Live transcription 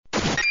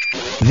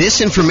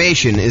This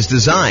information is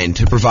designed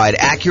to provide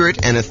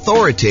accurate and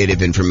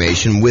authoritative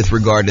information with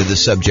regard to the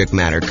subject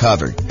matter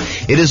covered.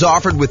 It is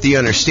offered with the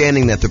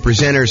understanding that the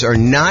presenters are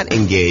not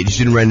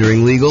engaged in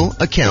rendering legal,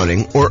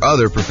 accounting, or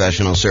other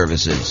professional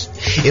services.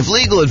 If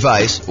legal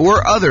advice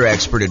or other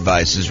expert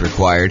advice is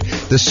required,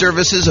 the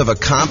services of a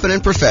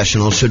competent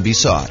professional should be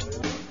sought.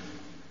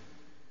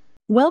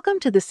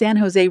 Welcome to the San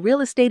Jose Real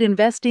Estate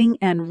Investing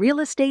and Real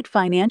Estate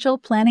Financial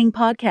Planning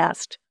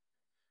Podcast.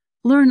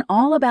 Learn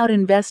all about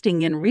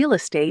investing in real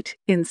estate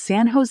in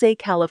San Jose,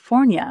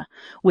 California,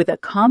 with a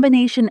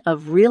combination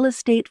of real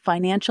estate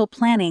financial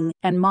planning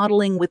and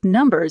modeling with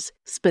numbers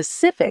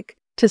specific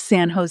to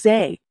San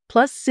Jose,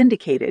 plus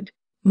syndicated,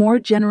 more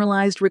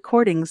generalized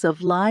recordings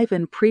of live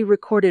and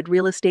pre-recorded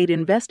real estate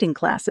investing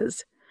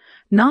classes,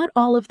 not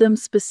all of them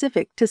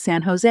specific to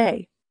San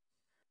Jose.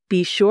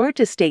 Be sure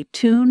to stay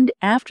tuned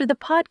after the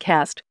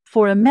podcast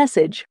for a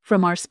message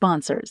from our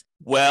sponsors.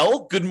 Well,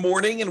 good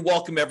morning and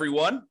welcome,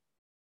 everyone.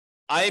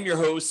 I am your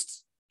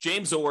host,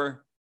 James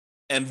Orr,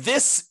 and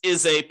this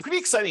is a pretty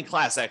exciting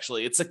class,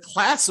 actually. It's a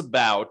class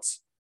about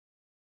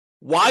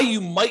why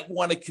you might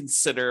want to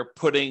consider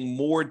putting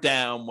more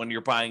down when you're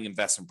buying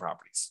investment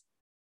properties.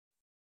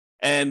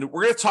 And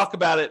we're going to talk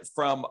about it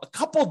from a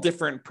couple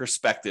different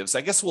perspectives. I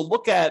guess we'll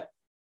look at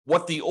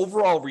what the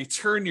overall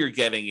return you're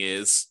getting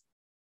is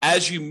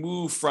as you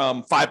move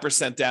from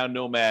 5% down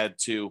Nomad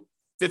to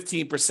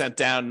 15%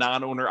 down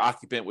non-owner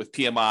occupant with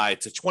PMI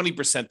to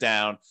 20%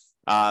 down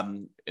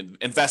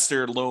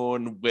investor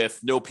loan with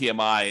no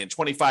PMI and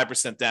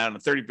 25% down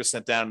and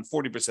 30% down and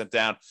 40%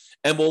 down.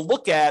 And we'll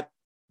look at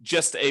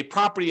just a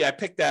property I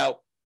picked out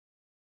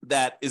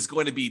that is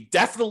going to be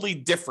definitely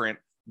different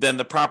than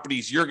the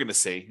properties you're going to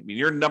see. I mean,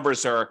 your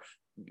numbers are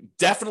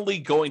definitely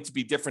going to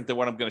be different than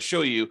what I'm going to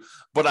show you,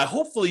 but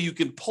hopefully you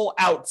can pull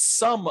out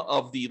some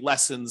of the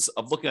lessons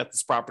of looking at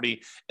this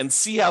property and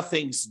see how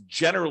things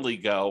generally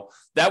go.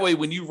 That way,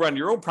 when you run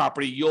your own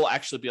property, you'll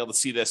actually be able to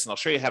see this, and I'll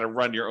show you how to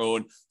run your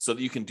own so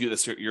that you can do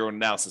this, your own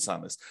analysis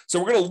on this. So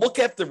we're going to look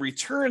at the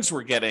returns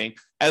we're getting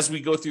as we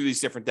go through these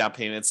different down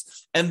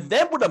payments. And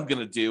then what I'm going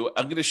to do,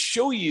 I'm going to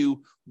show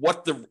you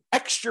what the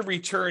extra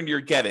return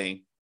you're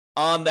getting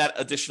on that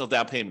additional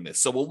down payment is.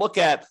 So we'll look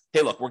at,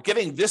 hey, look, we're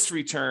getting this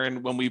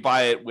return when we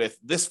buy it with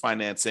this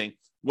financing.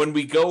 When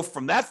we go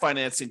from that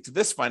financing to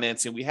this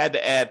financing, we had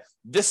to add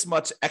this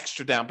much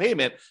extra down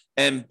payment.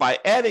 And by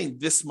adding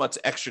this much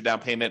extra down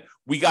payment,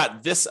 we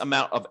got this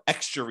amount of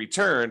extra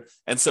return.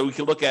 And so we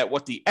can look at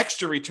what the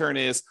extra return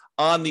is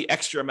on the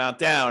extra amount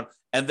down,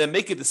 and then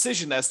make a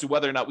decision as to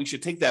whether or not we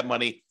should take that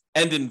money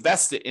and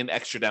invest it in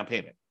extra down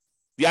payment.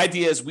 The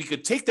idea is we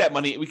could take that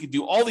money and we could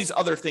do all these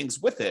other things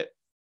with it.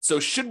 So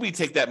should we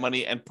take that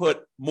money and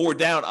put more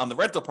down on the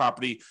rental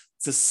property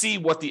to see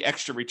what the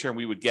extra return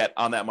we would get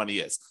on that money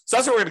is? So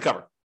that's what we're going to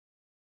cover.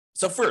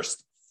 So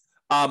first,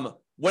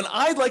 when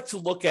I like to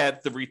look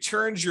at the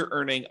returns you're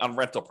earning on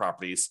rental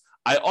properties,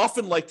 I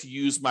often like to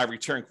use my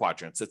return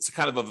quadrants. It's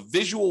kind of a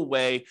visual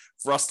way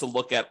for us to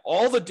look at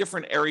all the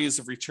different areas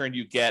of return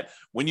you get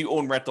when you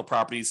own rental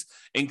properties,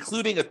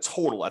 including a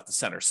total at the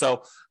center.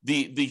 So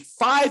the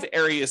 5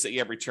 areas that you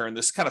have return,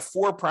 there's kind of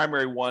 4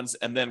 primary ones,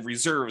 and then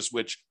reserves,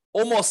 which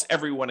almost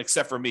everyone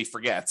except for me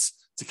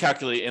forgets to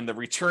calculate in the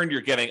return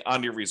you're getting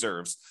on your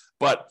reserves.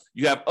 But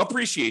you have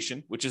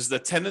appreciation, which is the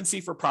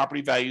tendency for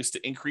property values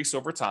to increase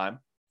over time.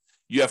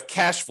 You have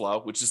cash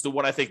flow, which is the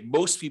one I think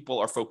most people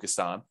are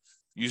focused on.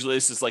 Usually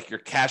this is like your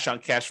cash on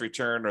cash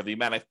return or the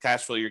amount of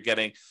cash flow you're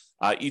getting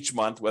each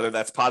month, whether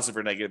that's positive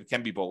or negative. It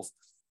can be both.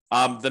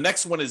 The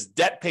next one is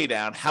debt pay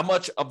down, how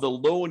much of the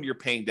loan you're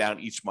paying down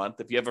each month.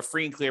 If you have a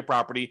free and clear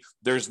property,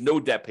 there's no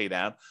debt pay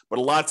down. But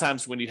a lot of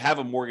times when you have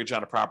a mortgage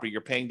on a property,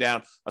 you're paying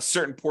down a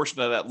certain portion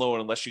of that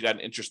loan unless you got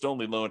an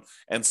interest-only loan.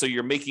 And so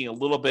you're making a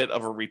little bit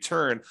of a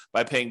return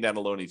by paying down a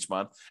loan each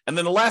month. And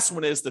then the last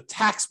one is the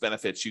tax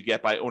benefits you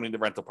get by owning the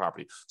rental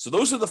property. So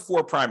those are the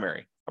 4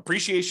 primary: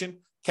 appreciation,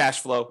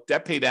 cash flow,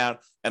 debt pay down,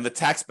 and the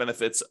tax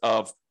benefits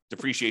of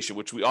depreciation,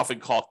 which we often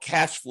call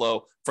cash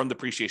flow from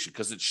depreciation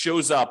because it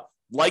shows up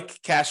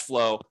like cash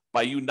flow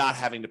by you not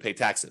having to pay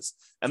taxes.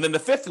 And then the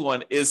 5th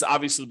one is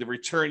obviously the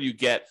return you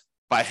get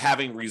by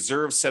having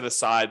reserves set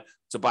aside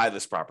to buy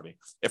this property.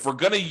 If we're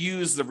going to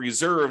use the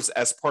reserves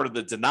as part of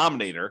the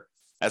denominator,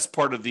 as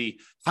part of the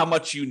how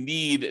much you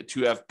need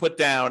to have put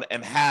down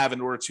and have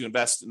in order to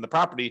invest in the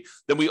property,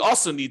 then we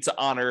also need to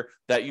honor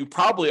that you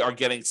probably are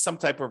getting some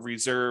type of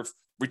reserve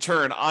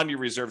return on your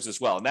reserves as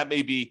well. And that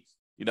may be,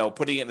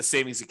 putting it in a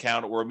savings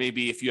account, or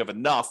maybe if you have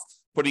enough,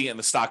 putting it in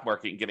the stock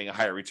market and getting a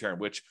higher return,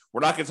 which we're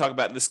not going to talk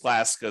about in this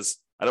class because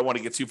I don't want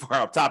to get too far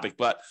off topic,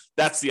 but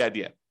that's the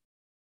idea.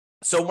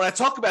 So when I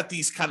talk about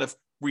these kind of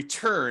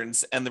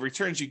returns and the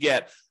returns you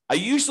get, I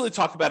usually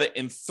talk about it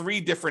in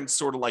 3 different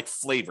sort of like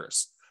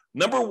flavors.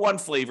 Number 1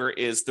 flavor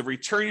is the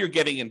return you're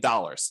getting in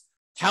dollars.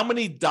 How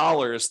many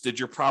dollars did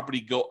your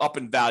property go up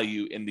in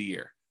value in the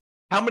year?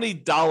 How many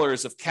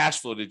dollars of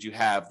cash flow did you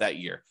have that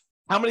year?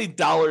 how many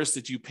dollars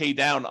did you pay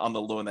down on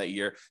the loan that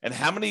year, and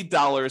how many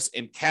dollars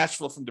in cash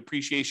flow from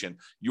depreciation,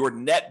 your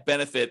net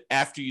benefit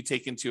after you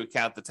take into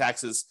account the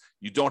taxes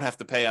you don't have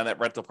to pay on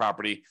that rental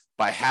property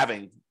by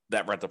having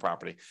that rental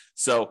property.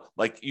 So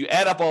like you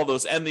add up all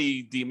those and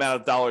the amount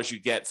of dollars you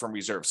get from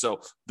reserve. So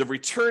the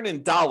return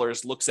in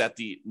dollars looks at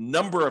the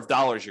number of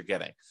dollars you're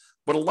getting.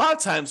 But a lot of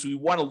times we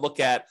want to look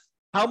at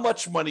how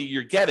much money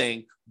you're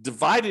getting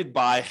divided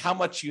by how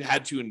much you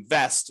had to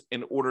invest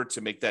in order to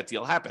make that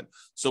deal happen.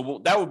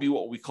 So that would be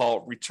what we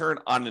call return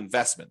on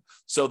investment.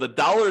 So the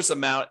dollars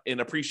amount in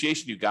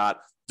appreciation you got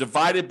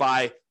divided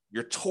by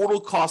your total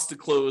cost to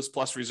close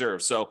plus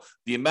reserve. So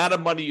the amount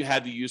of money you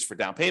had to use for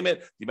down payment,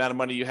 the amount of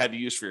money you had to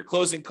use for your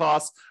closing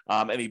costs,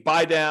 any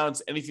buy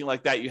downs, anything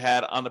like that you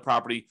had on the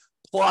property,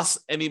 plus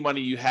any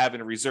money you have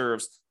in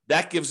reserves,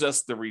 that gives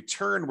us the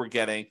return we're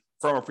getting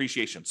from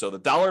appreciation. So the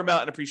dollar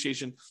amount in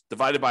appreciation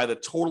divided by the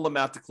total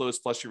amount to close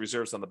plus your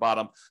reserves on the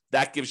bottom,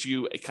 that gives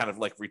you a kind of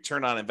like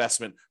return on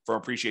investment from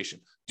appreciation.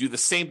 Do the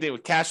same thing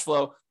with cash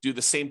flow, do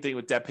the same thing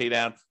with debt pay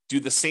down, do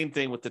the same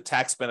thing with the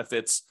tax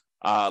benefits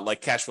like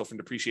cash flow from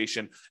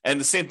depreciation, and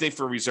the same thing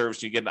for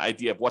reserves. You get an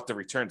idea of what the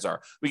returns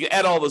are. We can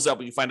add all those up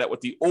and you find out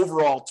what the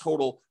overall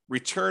total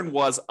return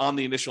was on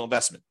the initial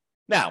investment.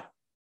 Now,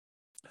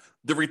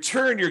 the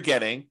return you're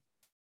getting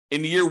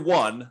in year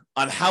one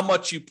on how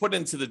much you put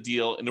into the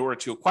deal in order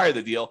to acquire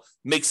the deal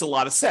makes a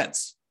lot of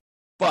sense.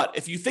 But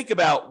if you think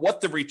about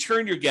what the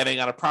return you're getting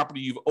on a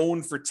property you've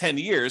owned for 10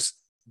 years,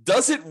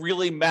 does it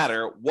really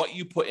matter what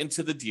you put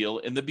into the deal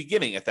in the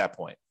beginning at that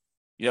point?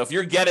 If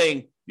you're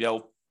getting,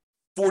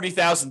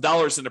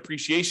 $40,000 in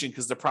appreciation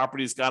because the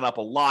property has gone up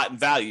a lot in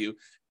value,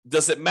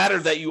 does it matter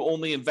that you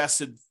only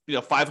invested,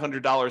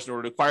 $500 in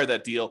order to acquire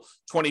that deal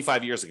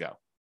 25 years ago?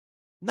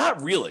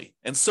 Not really.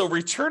 And so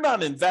return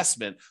on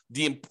investment,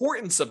 the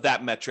importance of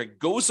that metric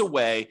goes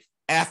away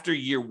after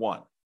year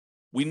one.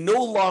 We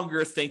no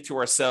longer think to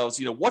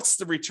ourselves, what's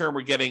the return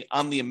we're getting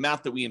on the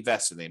amount that we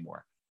invested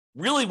anymore?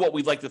 Really what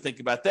we'd like to think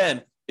about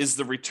then is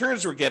the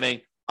returns we're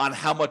getting on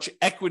how much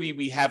equity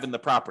we have in the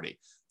property.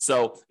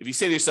 So if you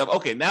say to yourself,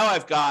 okay, now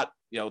I've got,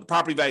 the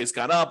property value has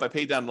gone up, I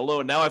paid down the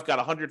loan, now I've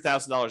got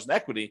 $100,000 in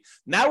equity.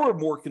 Now we're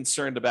more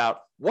concerned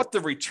about what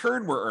the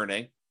return we're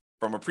earning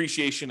from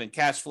appreciation and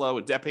cash flow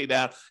and debt pay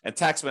down and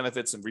tax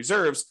benefits and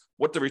reserves,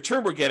 what the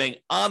return we're getting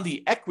on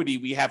the equity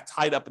we have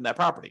tied up in that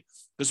property.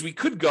 Because we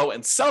could go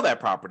and sell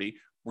that property,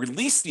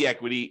 release the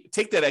equity,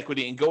 take that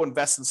equity and go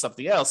invest in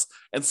something else.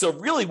 And so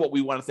really what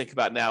we want to think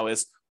about now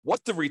is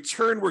what the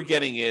return we're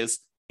getting is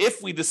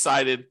if we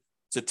decided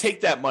to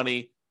take that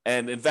money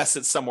and invest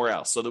it somewhere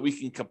else so that we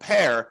can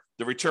compare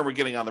the return we're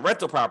getting on the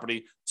rental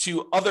property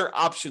to other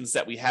options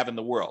that we have in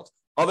the world.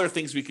 Other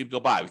things we could go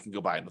buy. We can go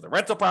buy another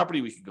rental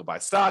property. We can go buy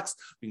stocks.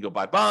 We can go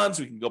buy bonds.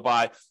 We can go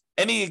buy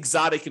any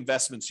exotic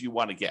investments you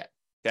want to get.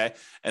 Okay.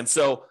 And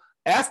so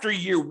after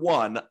year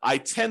one, I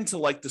tend to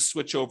like to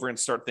switch over and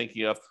start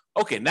thinking of,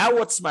 okay, now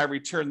what's my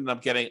return that I'm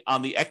getting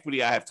on the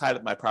equity I have tied up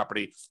in my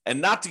property? And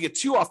not to get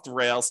too off the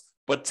rails,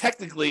 but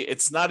technically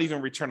it's not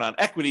even return on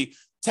equity.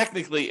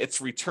 Technically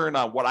it's return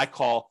on what I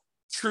call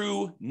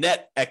true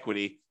net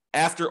equity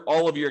after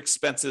all of your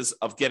expenses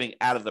of getting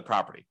out of the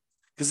property.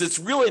 Because it's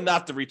really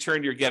not the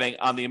return you're getting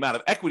on the amount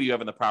of equity you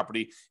have in the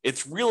property.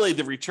 It's really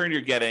the return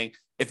you're getting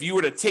if you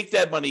were to take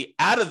that money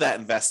out of that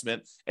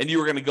investment and you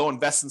were going to go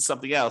invest in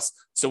something else.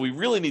 So we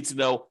really need to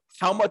know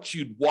how much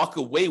you'd walk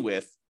away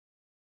with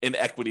in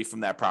equity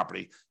from that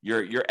property.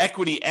 Your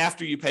equity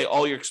after you pay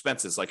all your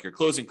expenses, like your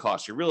closing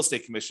costs, your real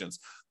estate commissions,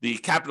 the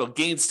capital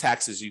gains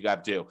taxes you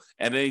got due,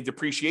 and any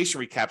depreciation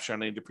recapture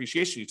on any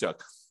depreciation you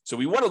took. So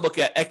we want to look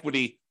at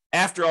equity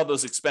after all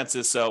those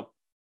expenses. So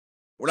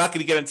we're not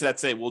going to get into that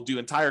today. We'll do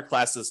entire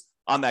classes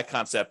on that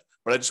concept,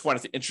 but I just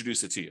wanted to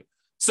introduce it to you.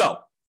 So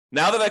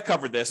now that I've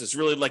covered this, it's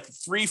really like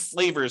three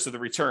flavors of the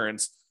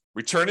returns: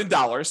 return in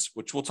dollars,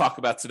 which we'll talk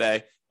about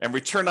today, and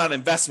return on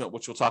investment,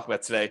 which we'll talk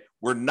about today.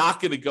 We're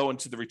not going to go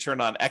into the return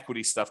on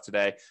equity stuff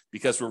today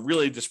because we're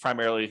really just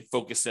primarily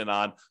focusing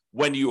on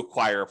when you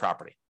acquire a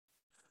property.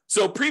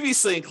 So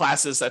previously in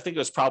classes, I think it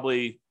was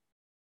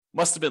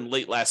must have been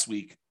late last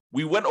week,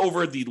 we went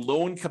over the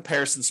loan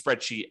comparison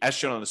spreadsheet as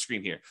shown on the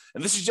screen here.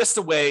 And this is just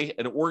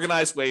an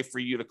organized way for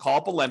you to call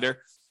up a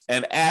lender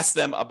and ask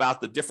them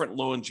about the different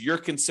loans you're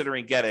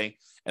considering getting.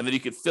 And then you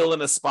could fill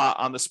in a spot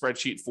on the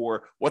spreadsheet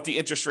for what the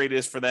interest rate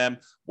is for them,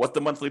 what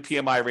the monthly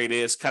PMI rate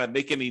is, kind of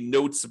make any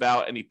notes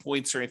about any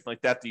points or anything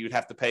like that you'd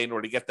have to pay in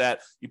order to get that.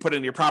 You put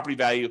in your property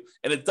value,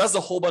 and it does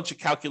a whole bunch of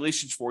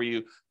calculations for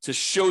you to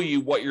show you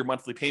what your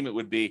monthly payment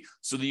would be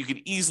so that you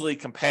could easily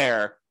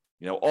compare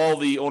all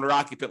the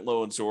owner-occupant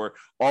loans or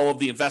all of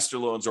the investor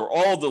loans or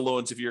all the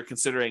loans if you're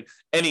considering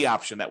any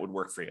option that would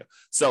work for you.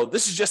 So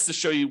this is just to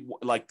show you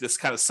like this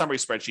kind of summary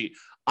spreadsheet.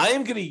 I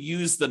am going to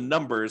use the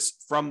numbers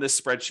from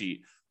this spreadsheet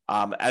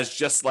as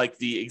just like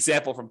the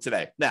example from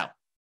today. Now,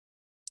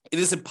 it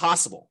is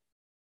impossible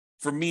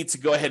for me to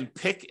go ahead and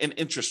pick an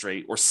interest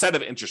rate or set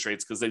of interest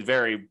rates because they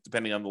vary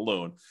depending on the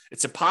loan.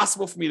 It's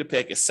impossible for me to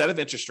pick a set of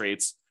interest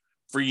rates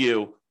for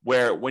you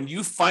where when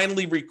you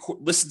finally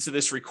listen to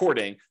this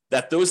recording,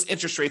 that those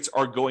interest rates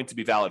are going to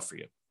be valid for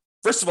you.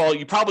 First of all,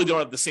 you probably don't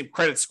have the same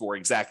credit score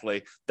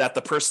exactly that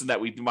the person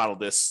that we modeled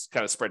this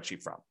kind of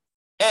spreadsheet from.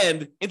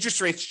 And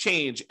interest rates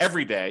change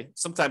every day,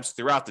 sometimes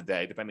throughout the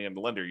day, depending on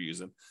the lender you're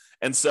using.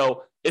 And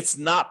so it's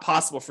not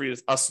possible for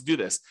us to do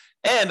this.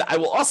 And I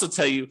will also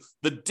tell you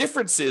the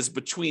differences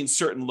between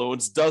certain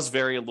loans does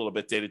vary a little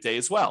bit day to day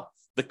as well.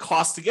 The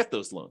cost to get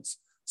those loans.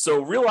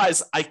 So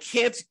realize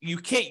you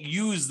can't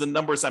use the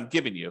numbers I'm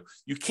giving you.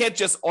 You can't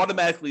just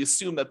automatically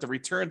assume that the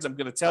returns I'm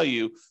going to tell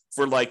you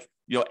for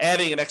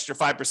adding an extra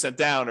 5%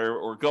 down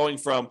or going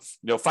from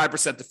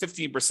 5% to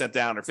 15%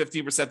 down or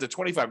 15% to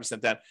 25%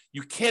 down.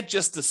 You can't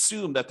just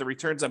assume that the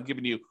returns I'm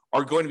giving you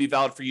are going to be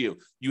valid for you.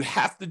 You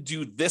have to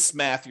do this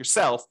math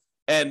yourself.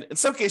 And in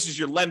some cases,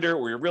 your lender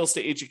or your real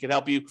estate agent can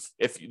help you.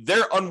 If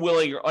they're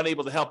unwilling or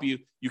unable to help you,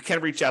 you can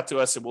reach out to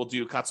us and we'll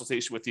do a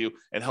consultation with you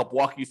and help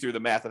walk you through the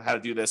math on how to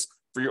do this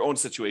for your own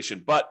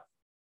situation. But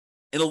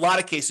in a lot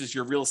of cases,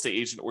 your real estate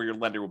agent or your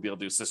lender will be able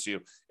to assist you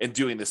in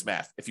doing this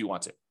math if you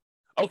want to.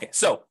 Okay,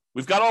 so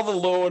we've got all the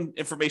loan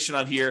information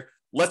on here.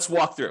 Let's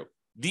walk through.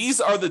 These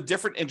are the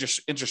different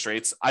interest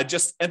rates. I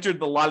just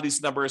entered a lot of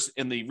these numbers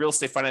in the Real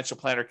Estate Financial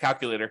Planner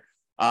calculator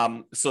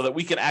so that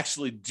we can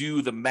actually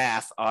do the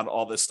math on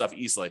all this stuff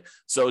easily.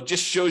 So it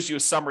just shows you a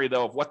summary,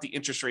 though, of what the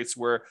interest rates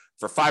were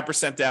for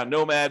 5% down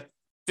Nomad,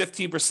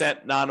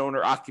 15%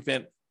 non-owner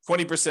occupant,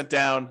 20%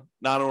 down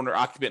non-owner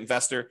occupant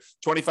investor,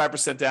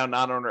 25% down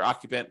non-owner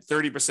occupant,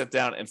 30%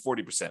 down, and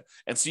 40%.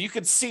 And so you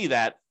can see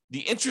that the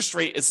interest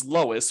rate is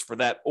lowest for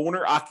that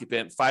owner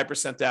occupant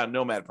 5% down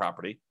Nomad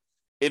property.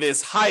 It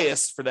is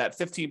highest for that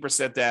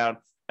 15% down,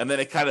 and then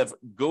it kind of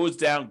goes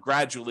down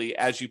gradually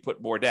as you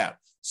put more down.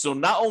 So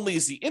not only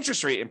is the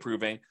interest rate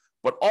improving,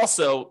 but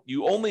also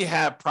you only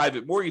have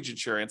private mortgage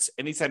insurance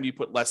anytime you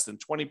put less than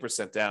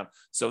 20% down.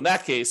 So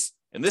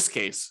in this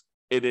case,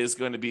 it is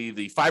going to be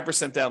the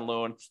 5% down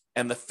loan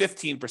and the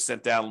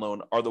 15% down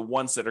loan are the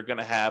ones that are going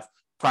to have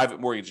private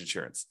mortgage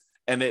insurance.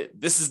 And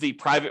this is the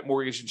private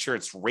mortgage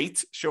insurance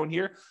rate shown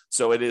here.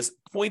 So it is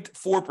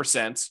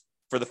 0.4%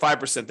 for the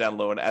 5% down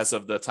loan as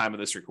of the time of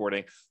this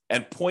recording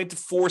and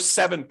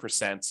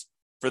 0.47%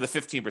 for the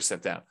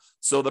 15% down.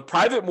 So the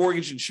private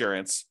mortgage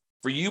insurance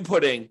for you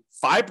putting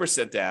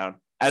 5% down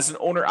as an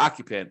owner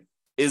occupant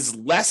is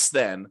less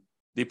than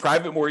the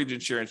private mortgage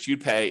insurance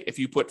you'd pay if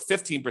you put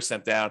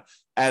 15% down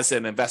as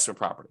an investment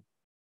property.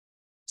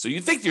 So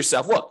you think to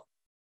yourself, look,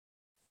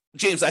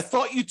 James, I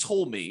thought you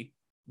told me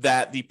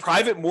that the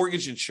private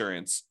mortgage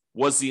insurance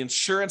was the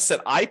insurance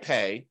that I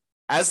pay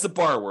as the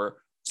borrower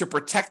to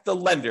protect the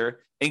lender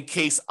in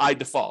case I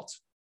default.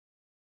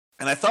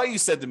 And I thought you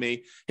said to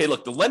me, hey,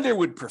 look, the lender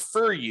would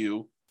prefer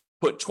you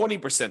put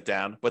 20%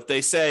 down, but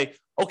they say,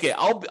 okay,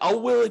 I'll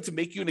willing to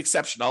make you an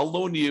exception. I'll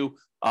loan you,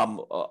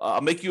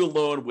 I'll make you a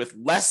loan with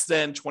less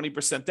than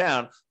 20%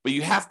 down, but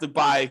you have to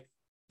buy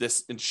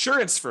this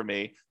insurance for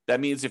me. That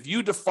means if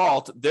you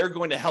default, they're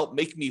going to help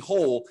make me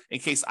whole in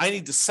case I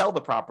need to sell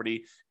the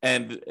property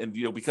and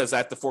because I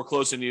have to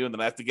foreclose on you and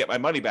then I have to get my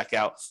money back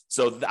out.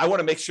 So I want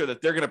to make sure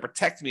that they're going to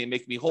protect me and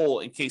make me whole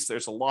in case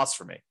there's a loss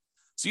for me.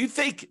 So you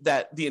think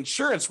that the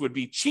insurance would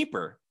be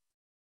cheaper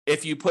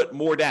if you put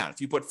more down,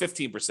 if you put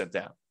 15%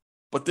 down.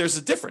 But there's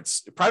a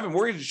difference. Private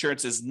mortgage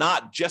insurance is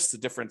not just the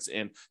difference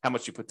in how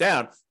much you put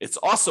down. It's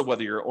also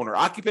whether you're an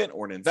owner-occupant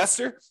or an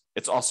investor.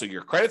 It's also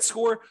your credit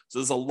score. So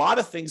there's a lot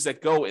of things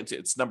that go into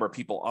its number of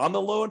people on the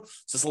loan.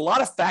 So there's a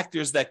lot of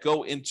factors that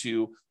go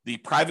into the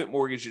private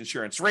mortgage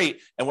insurance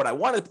rate. And what I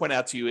wanted to point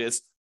out to you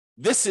is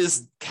this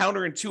is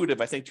counterintuitive,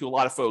 I think, to a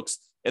lot of folks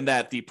in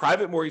that the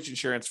private mortgage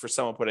insurance for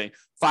someone putting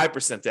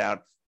 5% down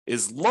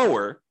is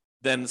lower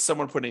than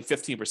someone putting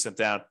 15%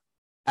 down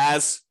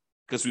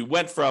because we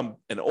went from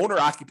an owner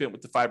occupant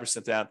with the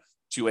 5% down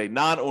to a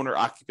non-owner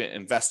occupant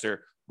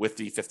investor with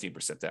the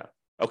 15% down.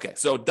 Okay,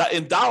 so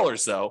in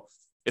dollars, though,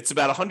 it's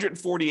about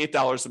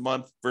 $148 a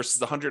month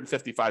versus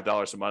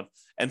 $155 a month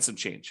and some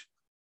change.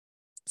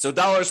 So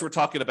dollars, we're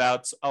talking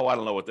about, I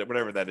don't know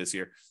whatever that is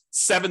here,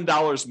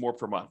 $7 more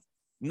per month.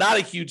 Not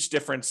a huge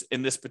difference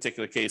in this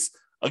particular case.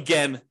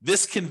 Again,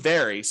 this can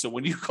vary. So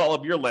when you call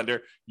up your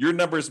lender, your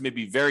numbers may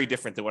be very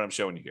different than what I'm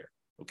showing you here.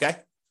 Okay?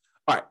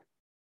 All right.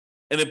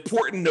 An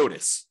important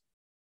notice.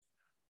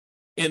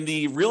 In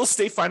the Real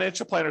Estate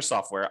Financial Planner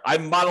software, I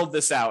modeled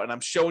this out and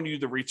I'm showing you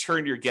the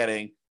return you're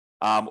getting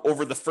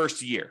over the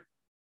first year.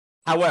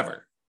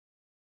 However,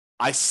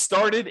 I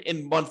started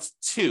in month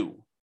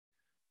 2.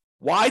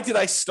 Why did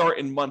I start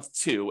in month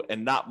 2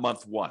 and not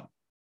month 1?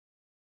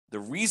 The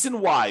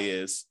reason why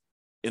is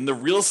in the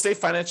Real Estate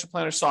Financial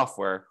Planner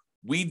software,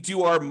 we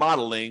do our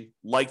modeling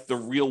like the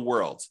real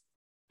world.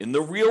 In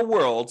the real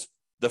world,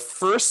 the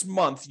first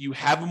month you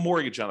have a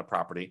mortgage on a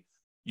property,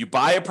 you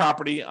buy a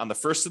property on the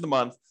first of the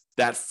month,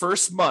 that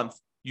first month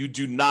you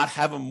do not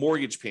have a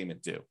mortgage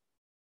payment due.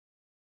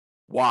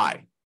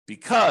 Why?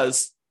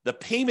 Because the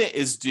payment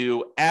is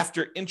due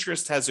after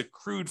interest has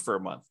accrued for a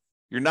month.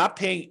 You're not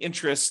paying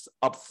interest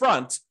up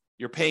front,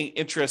 you're paying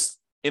interest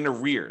in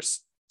arrears.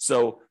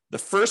 So the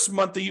first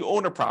month that you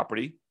own a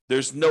property,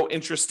 there's no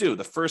interest due.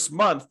 The first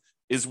month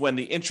is when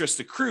the interest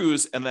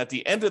accrues, and at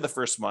the end of the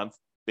first month,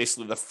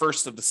 basically the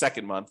first of the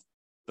second month,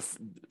 the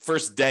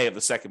first day of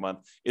the second month,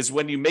 is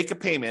when you make a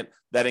payment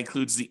that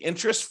includes the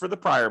interest for the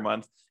prior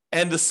month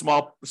and the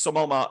small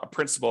amount of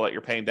principal that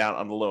you're paying down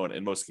on the loan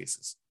in most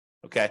cases.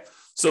 Okay.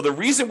 So the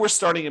reason we're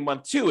starting in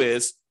month 2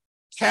 is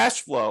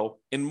cash flow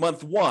in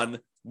month 1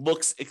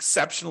 looks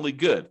exceptionally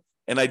good.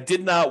 And I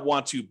did not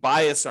want to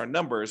bias our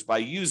numbers by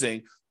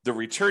using the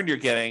return you're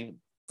getting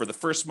for the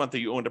first month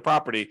that you owned a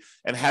property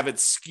and have it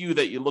skew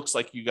that it looks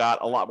like you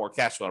got a lot more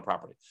cash flow on a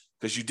property,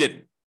 because you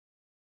didn't.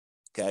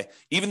 Okay.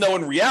 Even though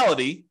in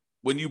reality,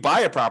 when you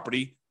buy a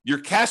property, your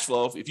cash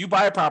flow, if you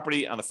buy a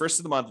property on the first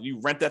of the month and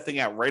you rent that thing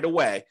out right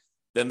away,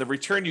 then the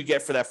return you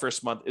get for that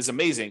first month is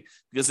amazing,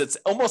 because it's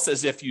almost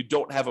as if you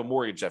don't have a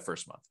mortgage that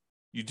first month.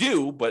 You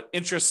do, but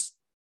interest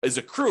is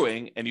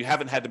accruing and you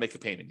haven't had to make a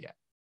payment yet.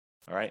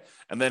 All right.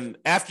 And then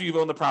after you've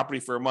owned the property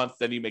for a month,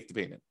 then you make the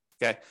payment.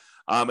 Okay.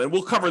 And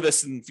we'll cover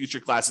this in future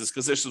classes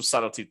because there's some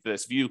subtlety to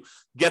this. If you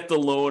get the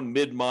loan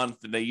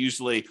mid-month and they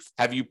usually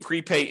have you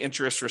prepay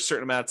interest for a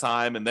certain amount of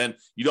time, and then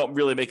you don't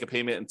really make a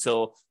payment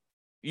until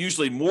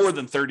usually more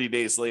than 30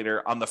 days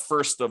later on the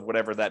first of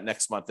whatever that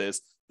next month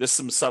is. There's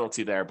some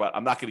subtlety there, but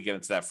I'm not going to get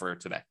into that for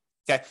today.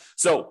 Okay.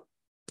 So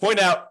point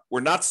out,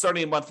 we're not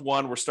starting in month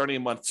 1, we're starting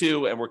in month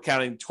 2, and we're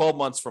counting 12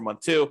 months for month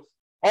 2.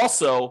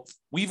 Also,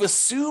 we've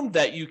assumed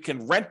that you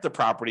can rent the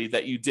property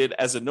that you did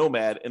as a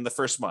nomad in the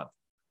first month,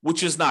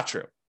 which is not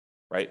true,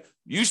 right?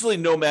 Usually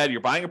nomad,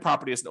 you're buying a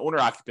property as an owner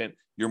occupant,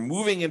 you're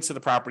moving into the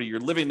property, you're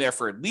living there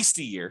for at least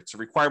a year. It's a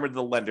requirement of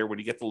the lender when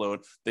you get the loan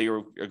that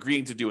you're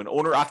agreeing to do an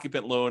owner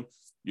occupant loan.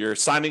 You're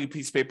signing a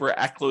piece of paper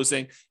at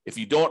closing. If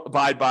you don't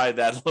abide by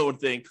that loan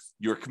thing,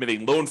 you're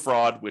committing loan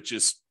fraud, which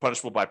is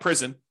punishable by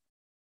prison.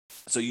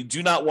 So you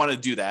do not want to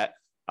do that.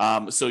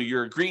 So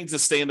you're agreeing to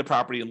stay in the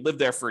property and live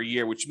there for a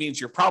year, which means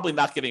you're probably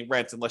not getting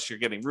rent unless you're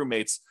getting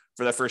roommates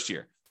for that first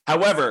year.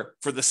 However,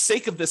 for the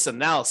sake of this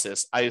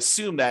analysis, I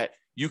assume that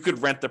you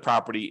could rent the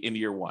property in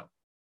year 1.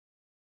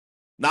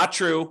 Not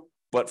true,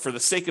 but for the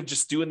sake of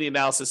just doing the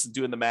analysis and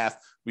doing the math,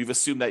 we've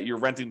assumed that you're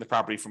renting the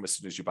property from as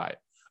soon as you buy it.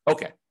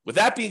 Okay, with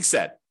that being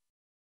said,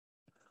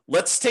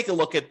 let's take a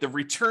look at the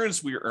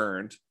returns we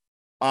earned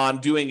on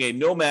doing a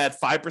nomad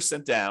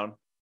 5% down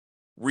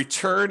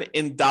return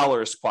in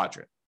dollars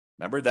quadrant.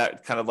 Remember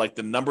that kind of like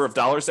the number of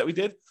dollars that we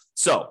did?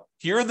 So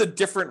here are the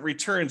different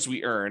returns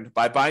we earned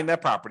by buying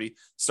that property,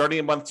 starting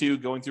in month 2,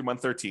 going through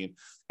month 13.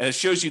 And it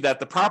shows you that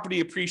the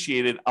property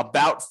appreciated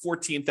about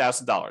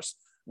 $14,000.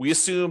 We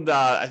assumed,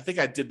 I think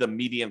I did the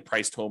median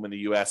priced home in the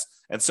US.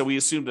 And so we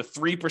assumed a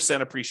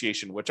 3%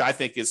 appreciation, which I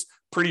think is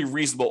pretty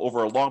reasonable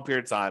over a long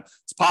period of time.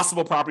 It's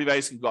possible property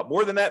values can go up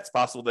more than that. It's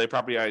possible that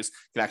property values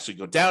can actually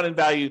go down in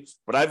value.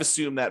 But I've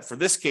assumed that for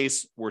this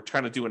case, we're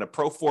trying to do in a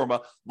pro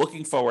forma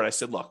looking forward. I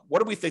said, look, what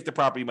do we think the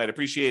property might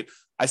appreciate?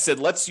 I said,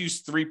 let's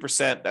use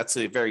 3%. That's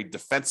a very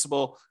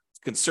defensible,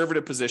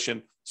 conservative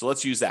position. So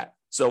let's use that.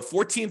 So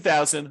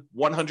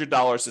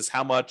 $14,100 is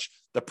how much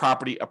the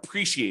property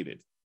appreciated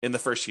in the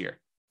first year.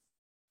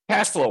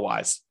 Cash flow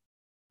wise,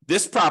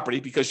 this property,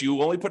 because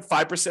you only put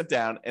 5%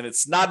 down and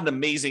it's not an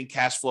amazing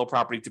cash flow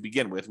property to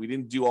begin with, we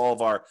didn't do all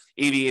of our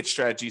 88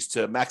 strategies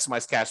to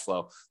maximize cash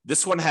flow.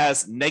 This one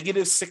has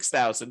negative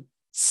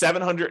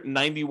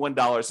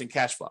 $6,791 in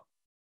cash flow.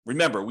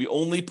 Remember, we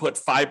only put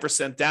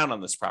 5% down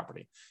on this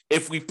property.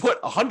 If we put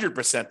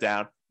 100%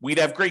 down, we'd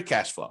have great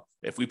cash flow.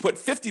 If we put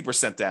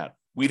 50% down,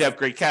 we'd have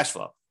great cash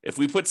flow. If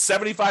we put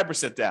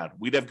 75% down,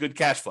 we'd have good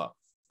cash flow.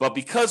 But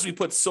because we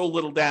put so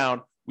little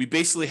down, we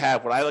basically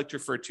have what I like to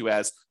refer to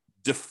as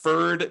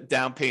deferred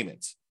down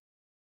payments,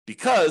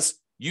 because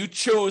you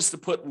chose to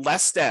put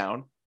less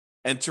down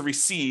and to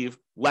receive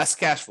less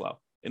cash flow.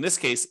 In this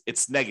case,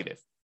 it's negative.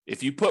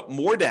 If you put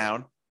more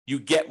down, you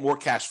get more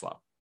cash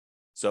flow.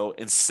 So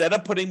instead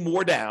of putting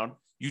more down,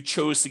 you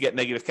chose to get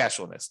negative cash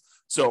flow in this.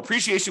 So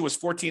appreciation was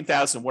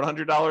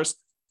 $14,100.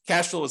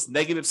 Cash flow was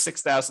negative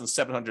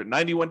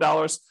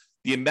 $6,791.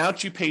 The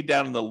amount you paid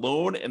down in the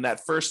loan in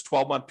that first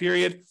 12-month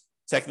period,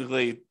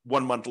 technically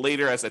 1 month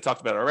later, as I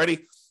talked about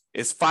already,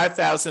 is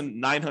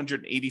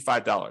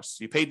 $5,985.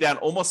 So you paid down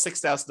almost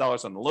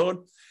 $6,000 on the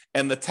loan,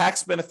 and the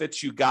tax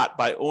benefits you got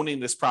by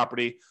owning this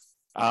property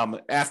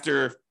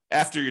after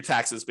your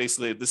taxes,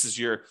 basically this is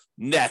your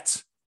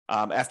net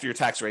after your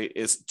tax rate,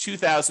 is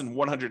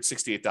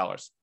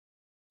 $2,168.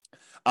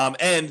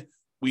 And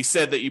we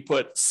said that you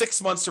put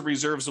 6 months of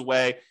reserves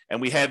away,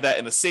 and we had that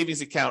in a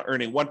savings account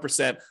earning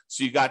 1%.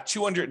 So you got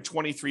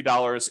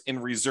 $223 in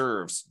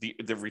reserves,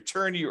 the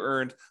return you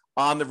earned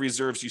on the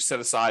reserves you set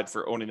aside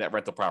for owning that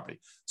rental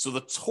property. So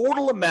the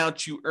total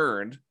amount you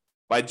earned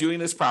by doing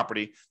this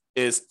property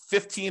is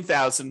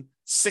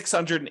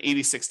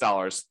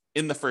 $15,686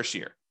 in the first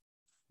year.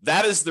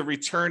 That is the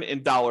return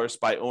in dollars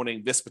by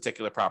owning this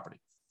particular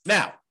property.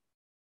 Now,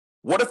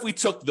 what if we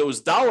took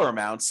those dollar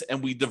amounts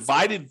and we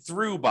divided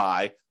through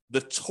by the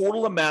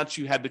total amount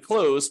you had to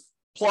close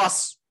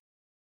plus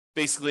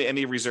basically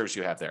any reserves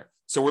you have there?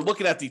 So we're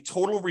looking at the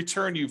total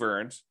return you've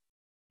earned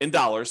in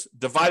dollars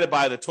divided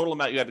by the total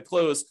amount you had to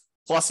close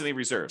plus any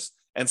reserves.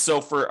 And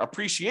so for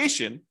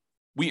appreciation,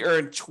 we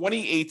earn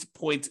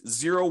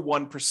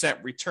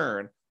 28.01%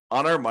 return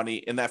on our money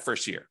in that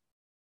first year.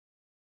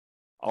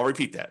 I'll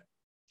repeat that.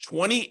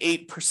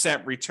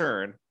 28%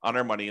 return on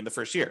our money in the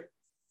first year.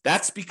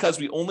 That's because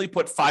we only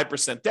put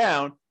 5%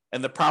 down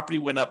and the property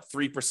went up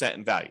 3%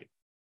 in value.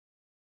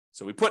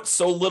 So we put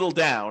so little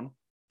down,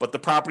 but the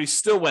property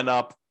still went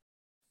up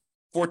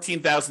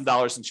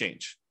 $14,000 and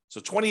change.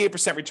 So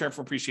 28% return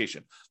from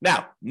appreciation.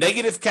 Now,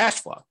 negative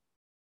cash flow.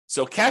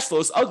 So cash flow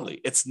is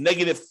ugly. It's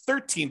negative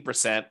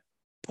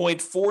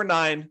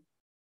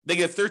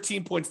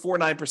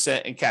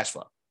 13.49% in cash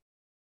flow.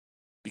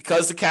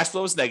 Because the cash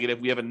flow is negative,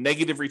 we have a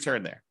negative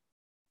return there.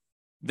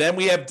 Then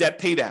we have debt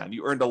pay down.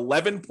 You earned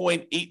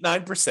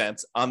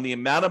 11.89% on the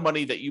amount of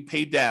money that you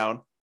paid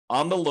down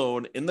on the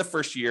loan in the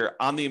first year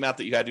on the amount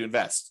that you had to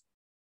invest.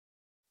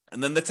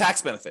 And then the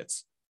tax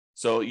benefits.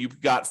 So you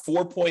got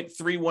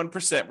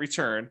 4.31%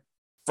 return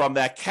from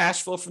that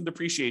cash flow from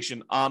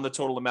depreciation on the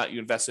total amount you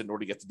invested in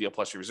order to get the deal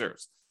plus your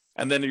reserves.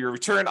 And then your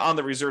return on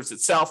the reserves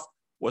itself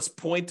was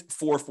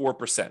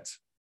 0.44%.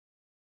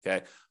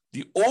 Okay.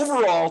 The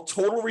overall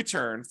total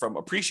return from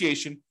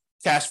appreciation,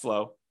 cash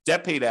flow,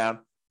 debt pay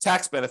down,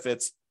 tax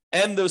benefits,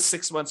 and those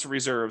 6 months of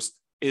reserves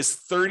is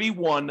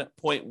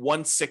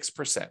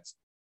 31.16%.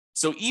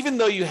 So even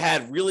though you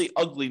had really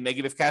ugly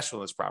negative cash flow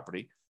in this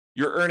property,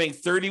 you're earning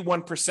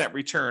 31%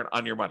 return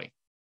on your money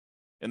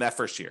in that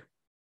first year.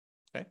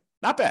 Okay,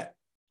 not bad.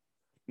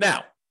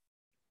 Now,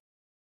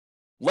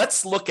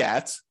 let's look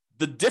at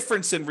the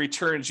difference in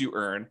returns you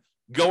earn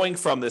going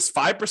from this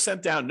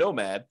 5% down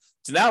nomad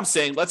to now I'm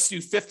saying, let's do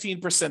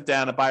 15%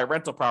 down and buy a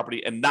rental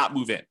property and not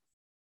move in.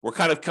 We're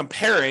kind of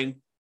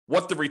comparing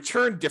what the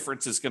return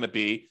difference is going to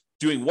be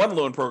doing one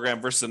loan program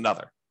versus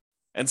another.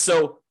 And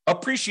so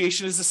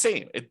appreciation is the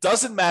same. It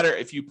doesn't matter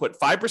if you put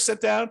 5%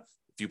 down,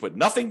 if you put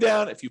nothing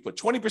down, if you put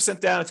 20%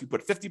 down, if you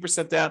put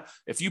 50% down,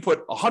 if you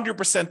put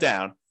 100%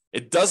 down,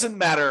 it doesn't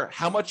matter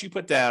how much you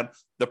put down.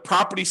 The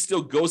property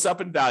still goes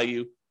up in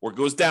value or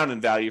goes down in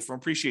value from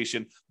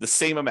appreciation the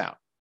same amount.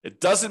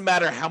 It doesn't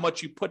matter how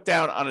much you put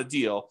down on a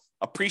deal.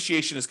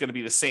 Appreciation is going to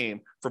be the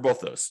same for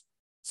both those.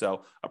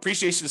 So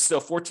appreciation is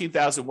still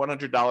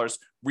 $14,100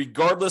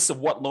 regardless of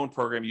what loan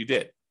program you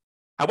did.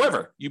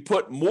 However, you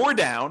put more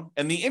down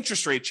and the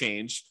interest rate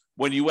changed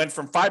when you went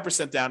from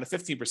 5% down to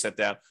 15%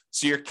 down.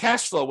 So your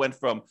cash flow went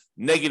from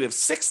negative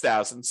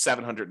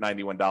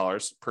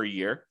 $6,791 per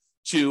year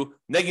to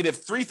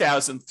negative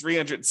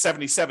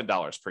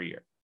 $3,377 per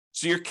year.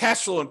 So your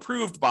cash flow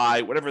improved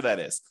by whatever that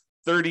is,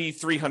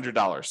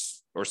 $3,300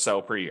 or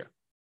so per year.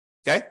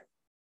 Okay.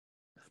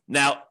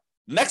 Now,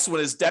 next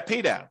one is debt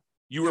pay down.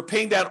 You were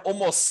paying down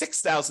almost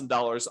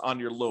 $6,000 on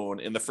your loan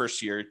in the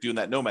first year doing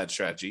that nomad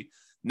strategy.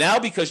 Now,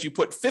 because you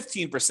put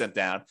 15%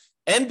 down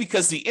and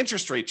because the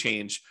interest rate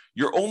changed,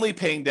 you're only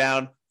paying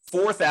down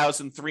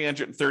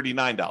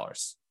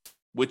 $4,339,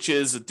 which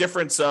is a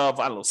difference of,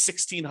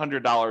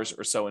 $1,600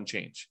 or so in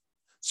change.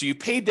 So you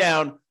paid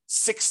down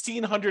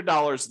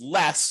 $1,600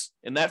 less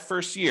in that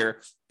first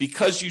year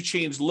because you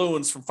changed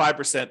loans from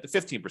 5% to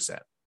 15%.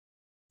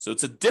 So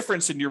it's a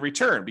difference in your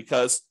return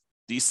because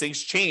these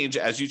things change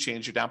as you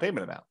change your down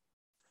payment amount.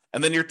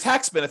 And then your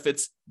tax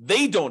benefits,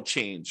 they don't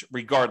change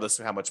regardless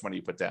of how much money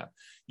you put down.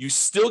 You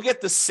still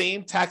get the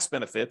same tax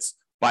benefits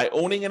by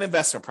owning an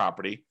investment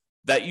property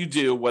that you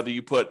do, whether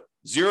you put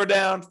 0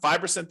 down,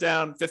 5%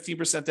 down,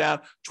 15%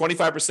 down,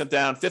 25%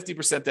 down,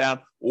 50%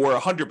 down, or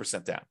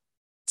 100% down.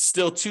 It's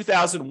still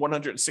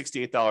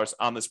 $2,168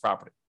 on this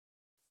property.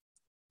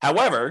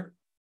 However,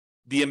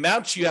 the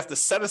amount you have to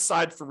set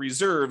aside for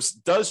reserves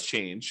does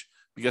change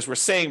because we're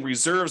saying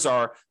reserves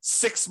are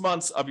 6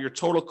 months of your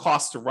total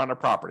cost to run a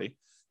property.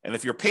 And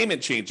if your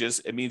payment changes,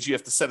 it means you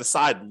have to set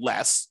aside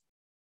less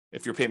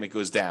if your payment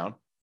goes down.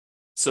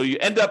 So you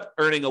end up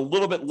earning a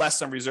little bit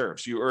less on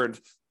reserves. You earned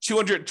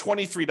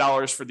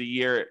 $223 for the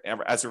year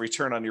as a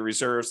return on your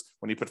reserves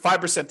when you put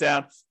 5%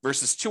 down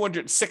versus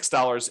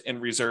 $206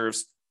 in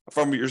reserves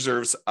from your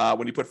reserves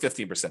when you put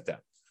 15% down.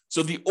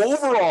 So the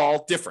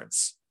overall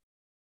difference,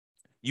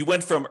 you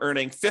went from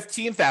earning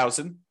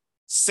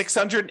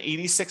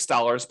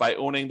 $15,686 by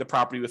owning the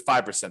property with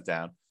 5%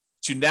 down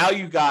to now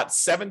you got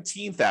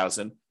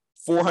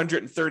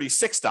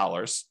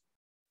 $17,436.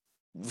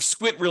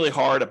 Squint really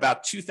hard,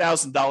 about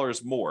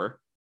 $2,000 more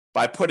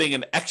by putting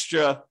an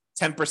extra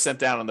 10%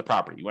 down on the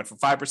property. You went from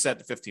 5%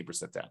 to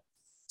 15% down.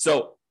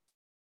 So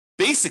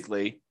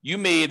basically, you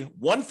made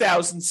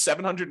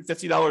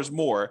 $1,750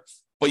 more,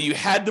 but you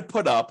had to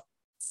put up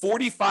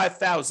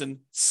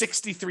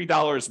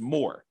 $45,063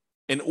 more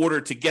in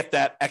order to get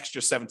that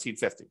extra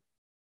 $1,750.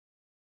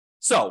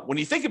 So when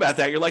you think about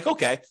that, you're like,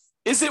 okay,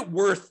 is it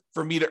worth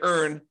for me to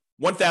earn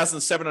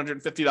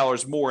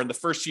 $1,750 more in the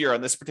first year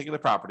on this particular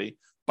property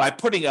by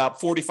putting up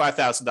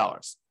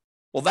 $45,000?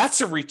 Well,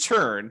 that's a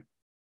return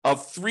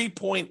of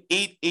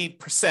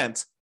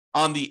 3.88%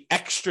 on the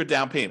extra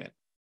down payment.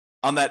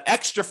 On that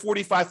extra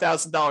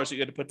 $45,000 that you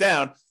had to put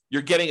down,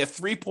 you're getting a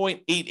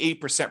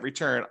 3.88%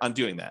 return on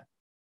doing that.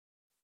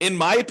 In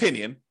my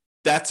opinion,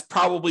 that's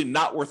probably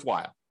not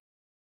worthwhile,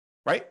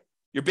 right?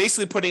 You're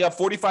basically putting up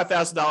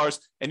 $45,000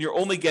 and you're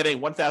only getting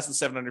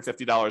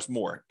 $1,750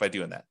 more by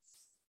doing that.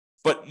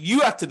 But you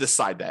have to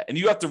decide that, and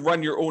you have to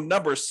run your own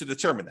numbers to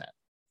determine that.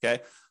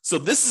 Okay. So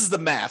this is the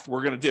math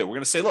we're going to do. We're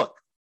going to say, look,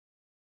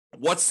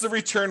 what's the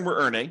return we're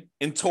earning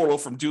in total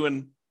from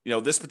doing,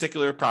 this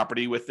particular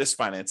property with this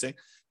financing?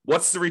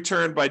 What's the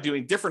return by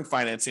doing different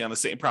financing on the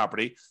same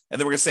property? And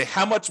then we're going to say,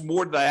 how much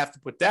more did I have to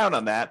put down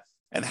on that?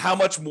 And how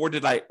much more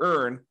did I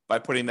earn by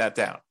putting that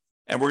down?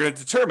 And we're going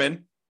to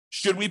determine,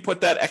 should we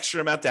put that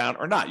extra amount down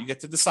or not? You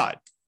get to decide.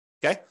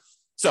 Okay.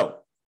 So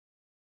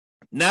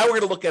now we're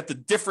going to look at the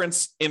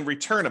difference in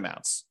return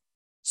amounts.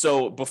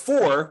 So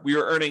before, we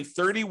were earning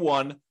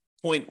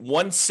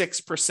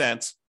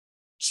 31.16%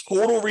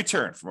 total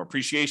return from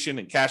appreciation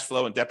and cash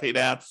flow and debt pay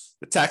down,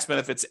 the tax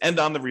benefits, and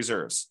on the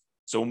reserves.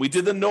 So when we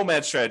did the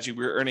Nomad strategy,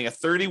 we were earning a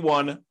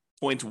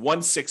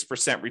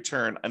 31.16%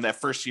 return in that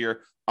first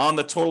year on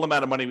the total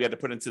amount of money we had to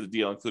put into the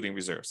deal, including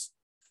reserves.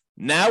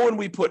 Now, when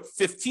we put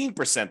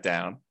 15%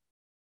 down,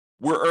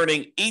 we're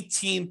earning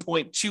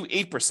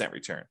 18.28%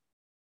 return.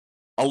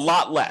 A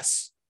lot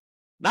less.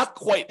 Not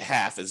quite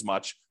half as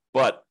much,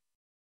 but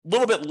a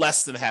little bit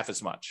less than half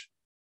as much.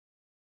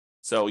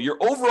 So your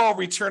overall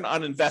return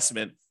on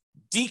investment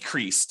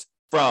decreased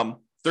from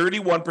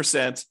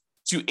 31%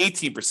 to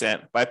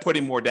 18% by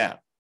putting more down.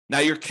 Now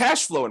your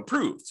cash flow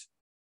improved,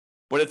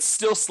 but it's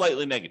still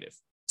slightly negative.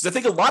 Because I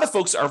think a lot of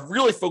folks are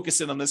really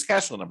focusing on this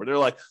cash flow number. They're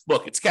like,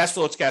 look, it's cash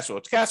flow, it's cash flow,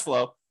 it's cash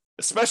flow,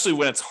 especially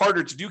when it's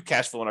harder to do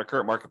cash flow in our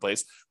current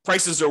marketplace.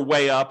 Prices are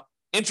way up,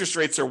 interest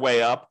rates are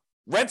way up,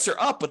 rents are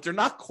up, but they're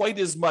not quite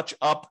as much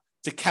up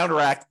to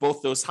counteract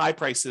both those high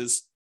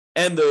prices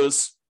and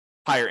those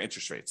higher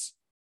interest rates.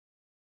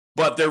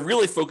 But they're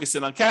really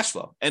focusing on cash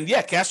flow. And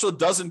yeah, cash flow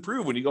does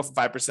improve when you go from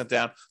 5%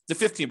 down to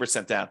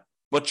 15% down,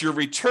 but your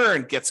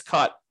return gets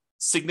cut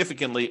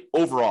significantly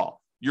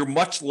overall. You're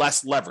much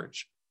less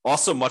leverage,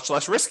 also much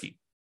less risky.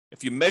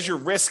 If you measure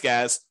risk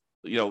as,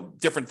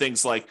 different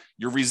things like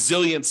your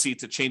resiliency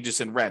to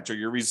changes in rent, or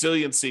your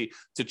resiliency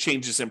to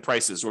changes in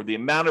prices, or the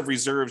amount of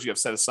reserves you have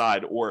set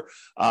aside, or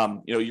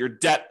your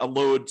debt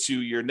load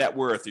to your net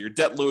worth, or your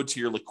debt load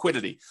to your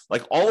liquidity,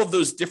 like all of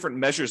those different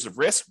measures of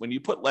risk, when you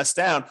put less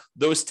down,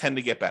 those tend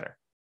to get better.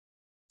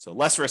 So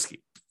less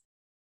risky.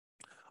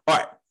 All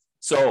right.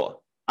 So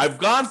I've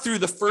gone through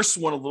the first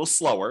one a little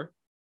slower.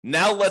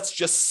 Now let's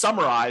just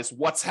summarize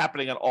what's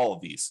happening on all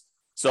of these.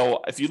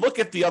 So if you look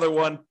at the other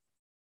one,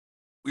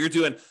 we were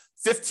doing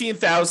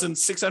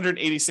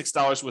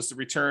 $15,686 was the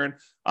return.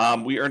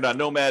 We earned on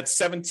Nomad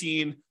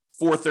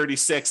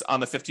 $17,436 on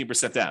the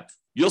 15% down.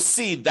 You'll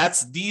see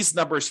that's these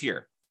numbers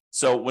here.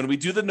 So when we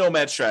do the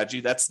Nomad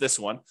strategy, that's this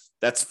one.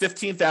 That's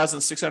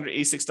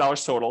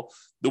 $15,686 total.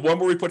 The one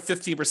where we put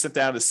 15%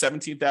 down is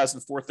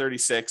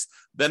 $17,436.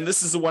 Then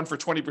this is the one for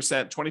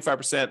 20%,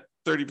 25%,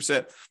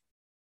 30%,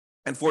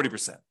 and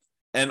 40%.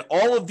 And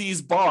all of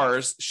these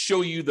bars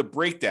show you the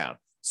breakdown.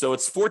 So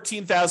it's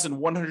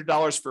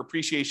 $14,100 for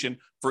appreciation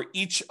for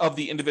each of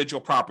the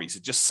individual properties.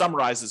 It just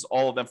summarizes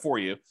all of them for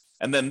you.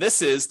 And then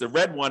this is, the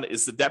red one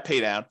is the debt pay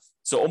down.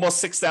 So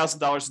almost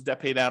 $6,000 in debt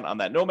pay down on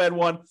that Nomad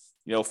one,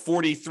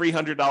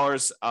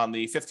 $4,300 on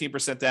the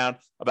 15% down,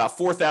 about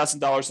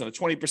 $4,000 on the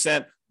 20%,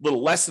 a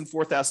little less than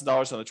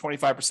 $4,000 on the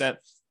 25%,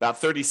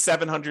 about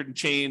 $3,700 and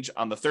change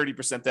on the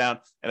 30% down,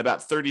 and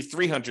about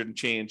 $3,300 and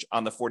change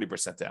on the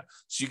 40% down.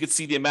 So you can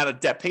see the amount of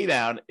debt pay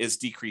down is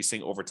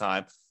decreasing over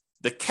time.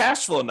 The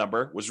cash flow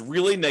number was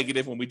really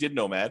negative when we did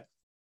Nomad,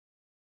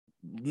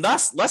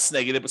 less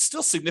negative, but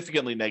still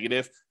significantly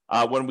negative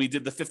when we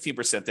did the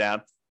 15%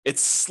 down.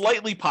 It's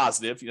slightly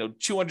positive,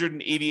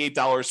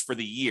 $288 for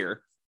the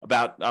year,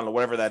 about, I don't know,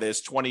 whatever that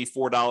is,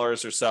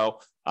 $24 or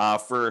so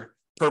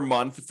per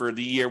month for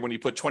the year when you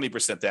put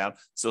 20% down.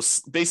 So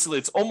basically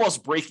it's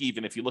almost break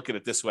even if you look at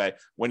it this way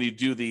when you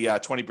do the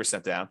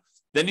 20% down.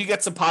 Then you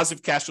get some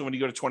positive cash flow when you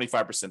go to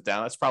 25%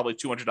 down. That's probably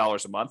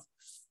 $200 a month.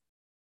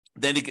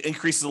 Then it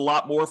increases a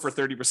lot more for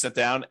 30%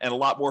 down and a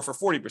lot more for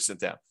 40%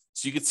 down.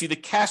 So you can see the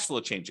cash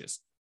flow changes.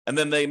 And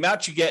then the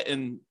amount you get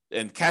in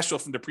cash flow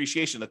from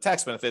depreciation, the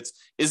tax benefits,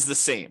 is the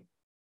same.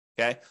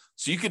 Okay.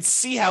 So you can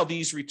see how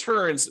these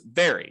returns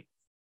vary.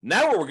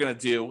 Now what we're going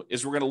to do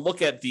is we're going to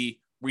look at the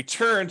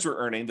returns we're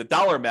earning, the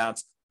dollar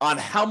amounts, on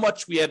how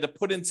much we had to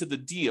put into the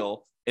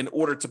deal in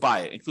order to buy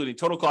it, including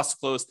total cost to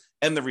close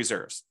and the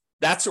reserves.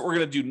 That's what we're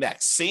going to do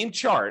next. Same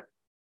chart,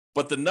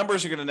 but the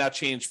numbers are going to now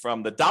change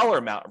from the dollar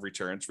amount of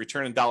returns,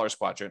 return in dollars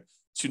quadrant,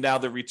 to now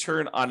the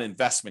return on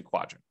investment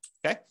quadrant.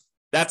 Okay,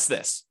 that's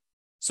this.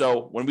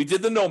 So when we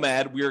did the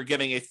Nomad, we were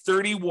getting a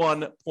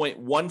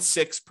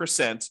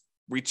 31.16%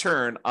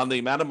 return on the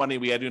amount of money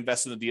we had to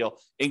invest in the deal,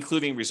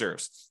 including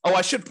reserves. Oh,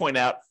 I should point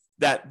out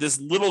that this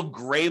little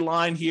gray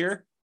line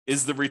here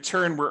is the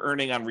return we're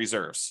earning on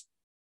reserves.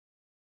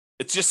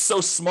 It's just so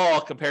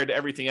small compared to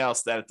everything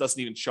else that it doesn't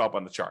even show up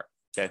on the chart.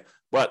 Okay,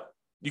 but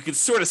you can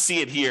sort of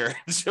see it here.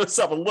 It shows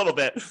up a little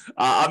bit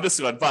on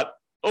this one, but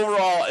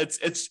overall,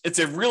 it's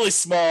a really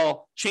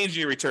small change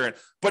in your return,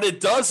 but it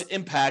does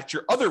impact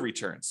your other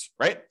returns,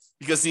 right?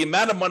 Because the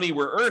amount of money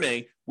we're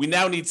earning, we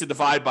now need to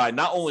divide by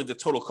not only the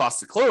total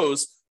cost to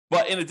close,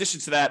 But in addition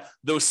to that,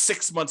 those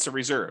 6 months of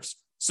reserves.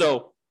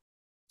 So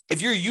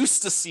if you're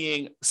used to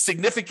seeing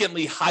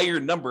significantly higher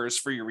numbers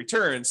for your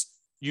returns,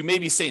 you may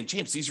be saying,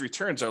 James, these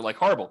returns are like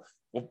horrible.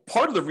 Well,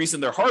 part of the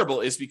reason they're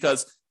horrible is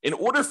because in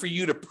order for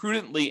you to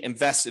prudently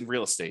invest in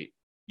real estate,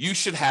 you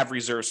should have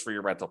reserves for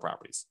your rental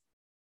properties.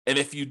 And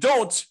if you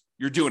don't,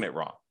 you're doing it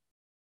wrong.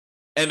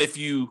 And if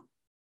you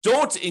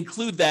don't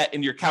include that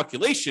in your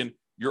calculation,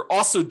 you're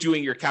also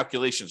doing your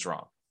calculations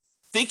wrong.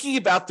 Thinking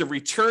about the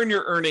return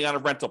you're earning on a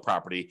rental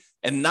property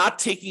and not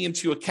taking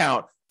into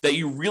account that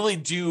you really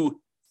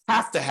do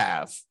have to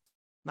have,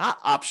 not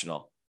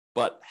optional,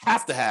 but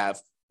have to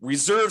have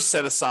reserves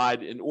set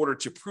aside in order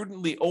to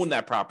prudently own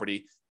that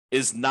property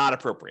is not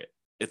appropriate.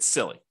 It's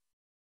silly.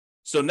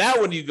 So now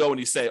when you go and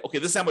you say, okay,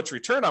 this is how much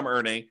return I'm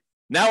earning,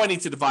 now I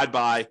need to divide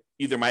by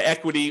either my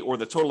equity or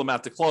the total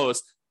amount to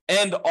close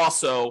and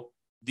also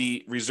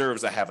the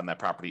reserves I have on that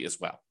property as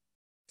well.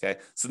 Okay,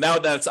 so now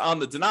that it's on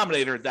the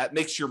denominator, that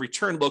makes your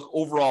return look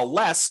overall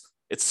less.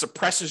 It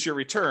suppresses your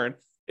return.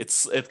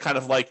 It kind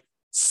of like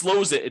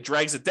slows it. It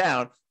drags it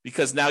down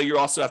because now you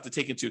also have to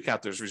take into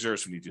account those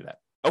reserves when you do that.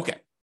 Okay,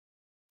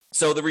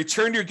 so the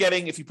return you're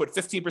getting if you put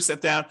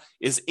 15% down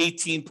is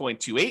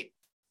 18.28.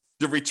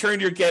 The return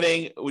you're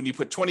getting when you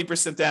put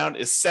 20% down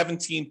is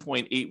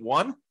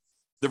 17.81.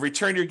 The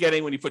return you're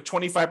getting when you put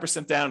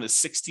 25% down is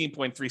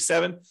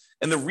 16.37.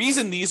 And the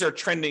reason these are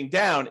trending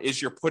down is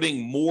you're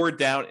putting more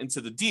down into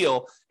the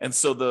deal. And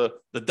so the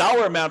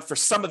dollar amount for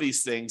some of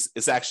these things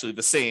is actually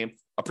the same,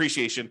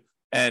 appreciation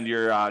and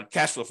your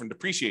cash flow from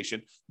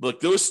depreciation. Look,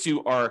 those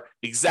two are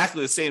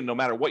exactly the same no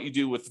matter what you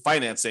do with the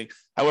financing.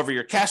 However,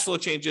 your cash flow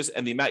changes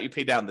and the amount you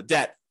pay down the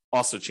debt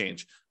also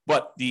change.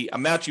 But the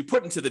amount you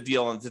put into the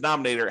deal on the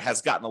denominator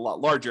has gotten a lot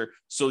larger.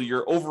 So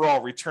your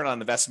overall return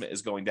on investment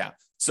is going down.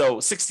 So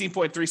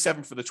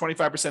 16.37 for the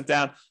 25%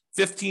 down,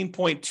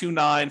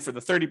 15.29 for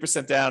the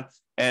 30% down,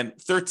 and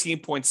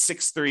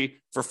 13.63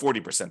 for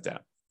 40% down.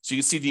 So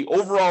you see the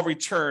overall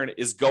return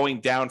is going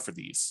down for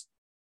these.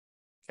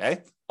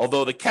 Okay.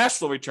 Although the cash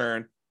flow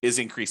return is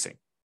increasing.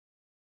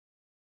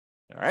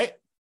 All right.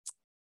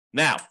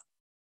 Now,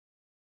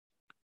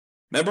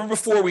 remember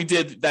before we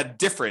did that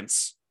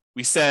difference,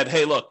 we said,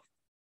 hey, look,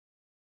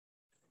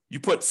 you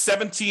put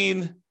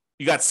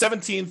you got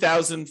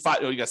 $1,750,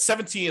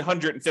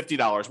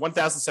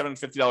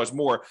 $1,750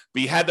 more,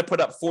 but you had to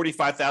put up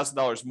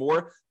 $45,000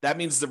 more. That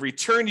means the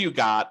return you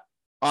got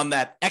on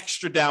that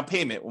extra down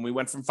payment when we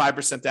went from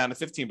 5% down to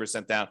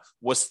 15% down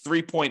was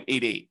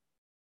 3.88.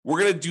 We're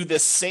going to do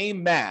this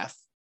same math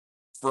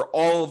for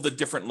all of the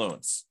different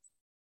loans.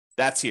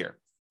 That's here.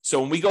 So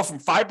when we go from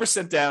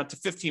 5% down to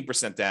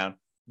 15% down,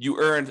 you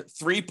earned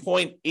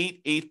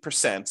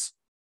 3.88%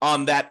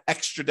 on that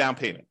extra down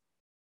payment.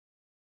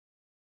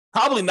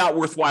 Probably not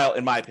worthwhile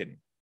in my opinion.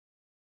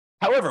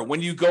 However,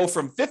 when you go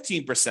from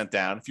 15%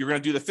 down, if you're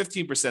going to do the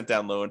 15%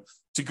 down loan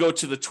to go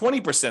to the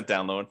 20%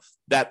 down loan,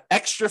 that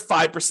extra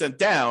 5%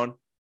 down,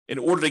 in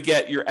order to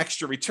get your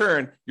extra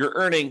return, you're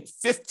earning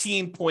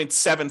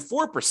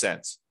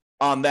 15.74%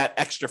 on that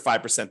extra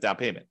 5% down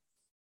payment.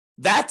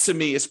 That to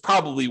me is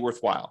probably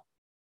worthwhile.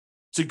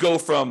 To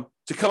come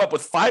up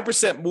with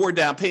 5% more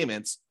down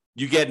payments,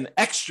 you get an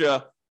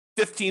extra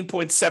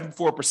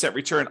 15.74%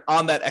 return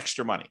on that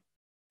extra money.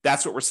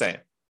 That's what we're saying.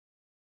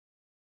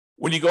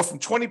 When you go from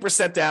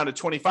 20% down to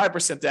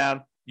 25%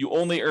 down, you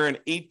only earn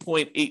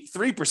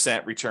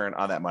 8.83% return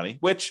on that money,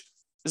 which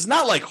is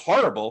not like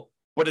horrible,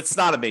 but it's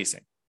not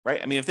amazing,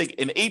 right? I mean, I think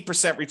an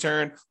 8%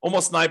 return,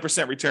 almost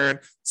 9% return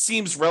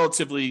seems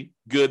relatively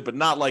good, but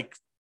not like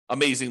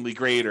amazingly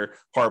great or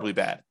horribly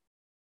bad.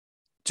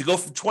 To go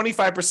from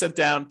 25%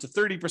 down to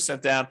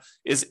 30% down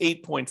is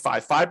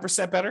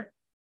 8.55% better.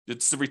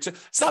 It's the return.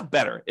 It's not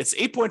better. It's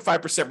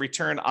 8.5%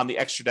 return on the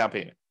extra down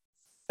payment.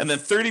 And then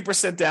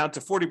 30% down to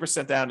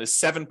 40% down is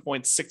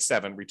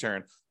 7.67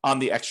 return on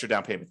the extra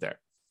down payment there.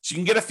 So you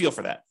can get a feel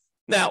for that.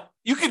 Now,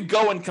 you could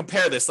go and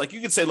compare this. Like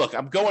you could say, look,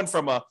 I'm going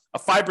from a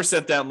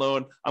 5% down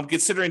loan. I'm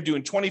considering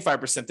doing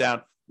 25%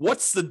 down.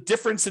 What's the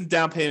difference in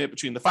down payment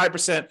between the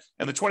 5%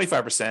 and the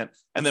 25%?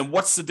 And then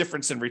what's the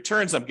difference in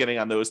returns I'm getting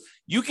on those?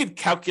 You could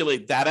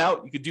calculate that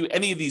out. You could do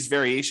any of these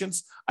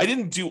variations. I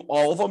didn't do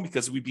all of them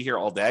because we'd be here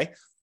all day,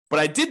 but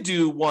I did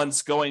do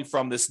ones going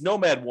from this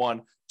Nomad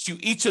one to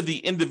each of the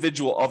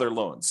individual other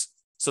loans.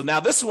 So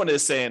now this one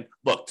is saying,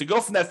 look, to go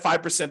from that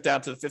 5%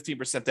 down to the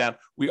 15% down,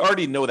 we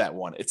already know that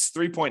one. It's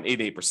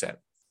 3.88%.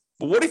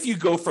 But what if you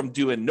go from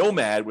doing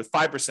Nomad with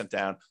 5%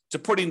 down to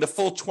putting the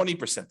full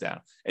 20% down?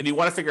 And you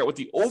want to figure out what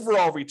the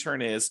overall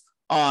return is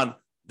on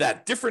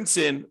that difference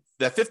in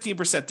that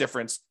 15%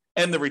 difference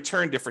and the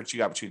return difference you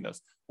got between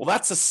those. Well,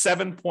 that's a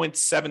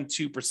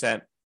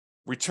 7.72%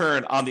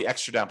 return on the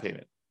extra down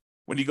payment.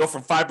 When you go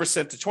from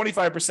 5% to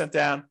 25%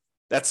 down,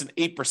 that's an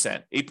 8%,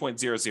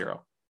 8.00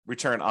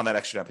 return on that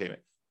extra down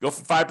payment. Go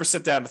from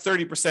 5% down to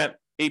 30%,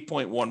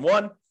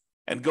 8.11,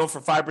 and go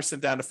from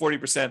 5% down to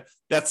 40%,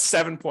 that's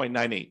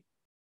 7.98.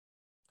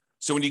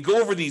 So when you go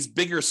over these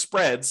bigger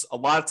spreads, a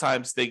lot of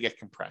times they get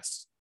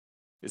compressed,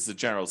 is the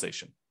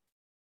generalization.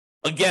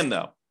 Again,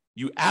 though,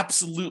 you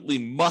absolutely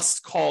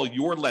must call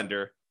your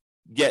lender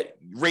get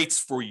rates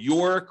for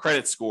your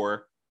credit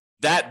score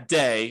that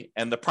day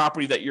and the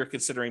property that you're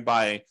considering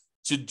buying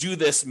to do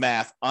this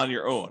math on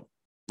your own.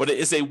 But it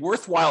is a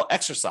worthwhile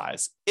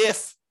exercise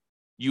if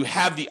you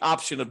have the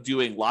option of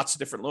doing lots of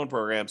different loan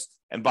programs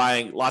and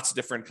buying lots of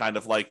different kind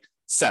of like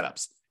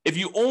setups. If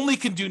you only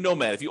can do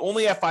Nomad, if you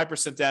only have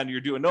 5% down,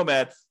 you're doing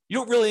Nomad, you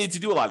don't really need to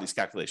do a lot of these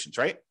calculations,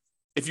 right?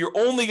 If you're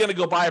only going to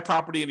go buy a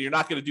property and you're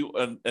not going to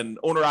do an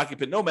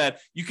owner-occupant Nomad,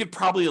 you could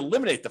probably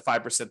eliminate the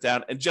 5%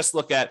 down and just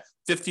look at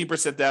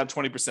 15% down,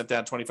 20%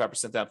 down,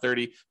 25% down,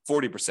 30,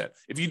 40%.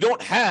 If you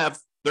don't have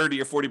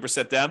 30 or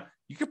 40% down,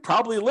 you could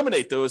probably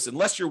eliminate those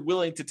unless you're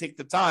willing to take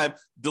the time,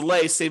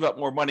 delay, save up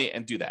more money,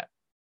 and do that,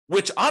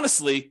 which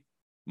honestly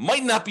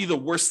might not be the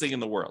worst thing in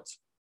the world.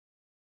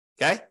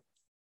 Okay?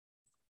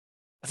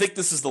 I think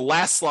this is the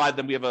last slide,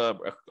 then we have a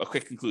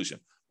quick conclusion.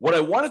 What I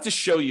wanted to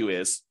show you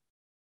is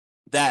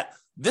that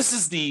this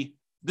is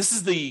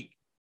the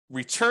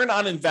return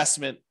on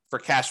investment for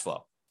cash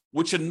flow,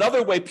 which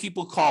another way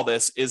people call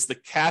this is the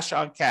cash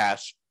on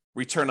cash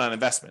return on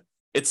investment.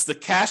 It's the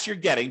cash you're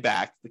getting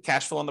back, the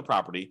cash flow on the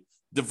property,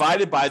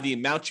 divided by the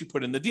amount you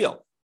put in the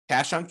deal.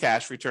 Cash on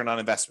cash return on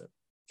investment.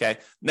 Okay.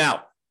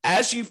 Now,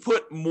 as you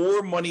put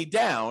more money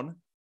down,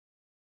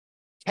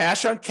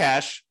 cash on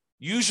cash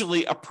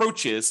usually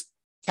approaches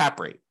cap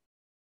rate.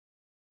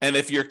 And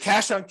if your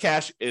cash on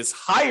cash is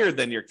higher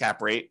than your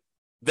cap rate,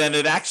 then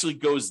it actually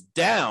goes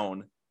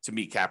down to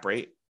meet cap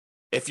rate.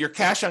 If your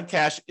cash on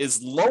cash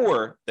is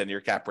lower than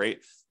your cap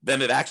rate,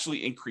 then it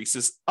actually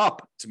increases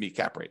up to meet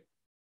cap rate.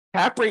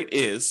 Cap rate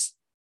is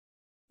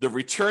the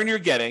return you're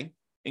getting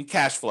in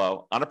cash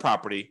flow on a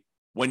property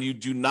when you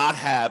do not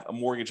have a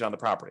mortgage on the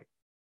property.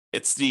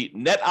 It's the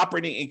net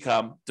operating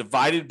income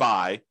divided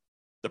by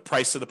the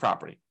price of the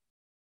property.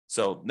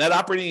 So net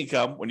operating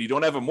income, when you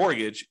don't have a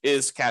mortgage,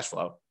 is cash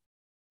flow.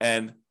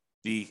 And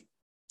the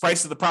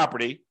price of the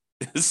property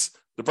is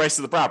the price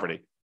of the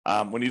property.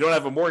 When you don't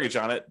have a mortgage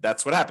on it,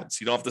 that's what happens.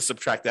 You don't have to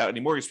subtract out any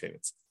mortgage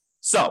payments.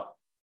 So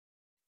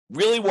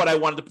really what I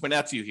wanted to point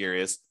out to you here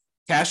is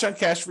cash on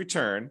cash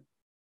return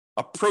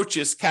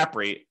approaches cap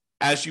rate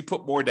as you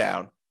put more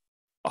down.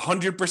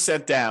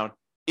 100% down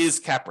is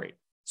cap rate.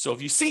 So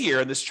if you see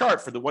here in this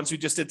chart for the ones we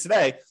just did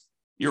today,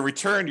 your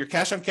return, your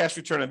cash on cash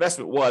return on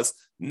investment was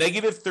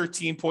negative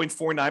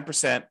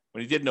 13.49%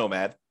 when you did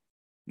Nomad,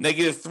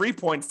 negative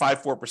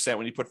 3.54%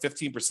 when you put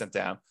 15%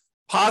 down,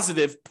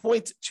 positive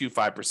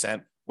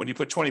 0.25% when you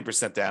put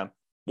 20% down,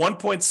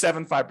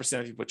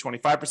 1.75% if you put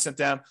 25%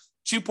 down,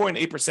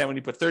 2.8% when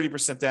you put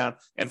 30% down,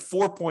 and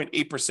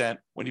 4.8%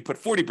 when you put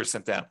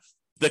 40% down.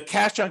 The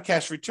cash on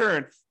cash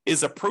return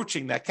is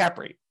approaching that cap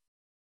rate.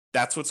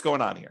 That's what's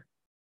going on here.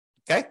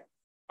 Okay?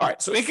 All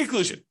right. So in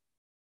conclusion,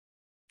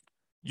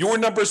 your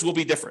numbers will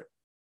be different.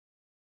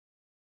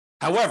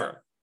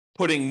 However,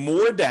 putting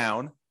more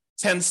down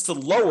tends to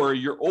lower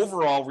your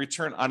overall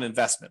return on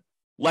investment.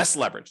 Less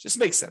leverage. This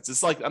makes sense.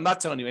 It's like, I'm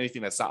not telling you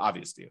anything that's not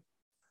obvious to you.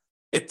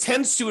 It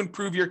tends to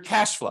improve your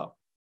cash flow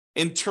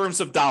in terms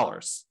of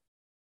dollars.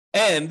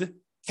 And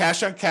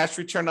cash on cash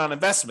return on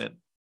investment,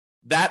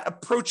 that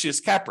approaches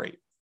cap rate.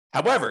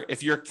 However,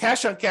 if your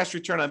cash on cash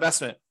return on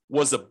investment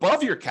was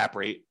above your cap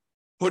rate,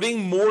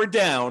 putting more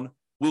down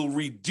will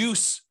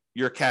reduce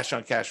your cash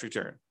on cash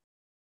return.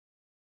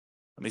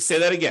 Let me say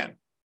that again.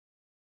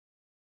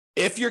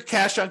 If your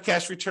cash on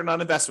cash return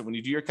on investment, when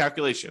you do your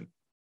calculation,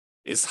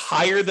 is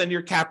higher than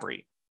your cap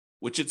rate,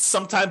 which it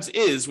sometimes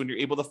is when you're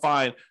able to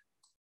find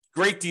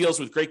great deals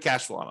with great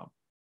cash flow on them.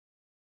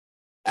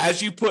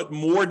 As you put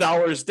more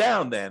dollars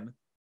down, then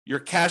your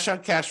cash on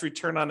cash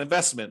return on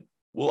investment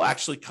will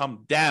actually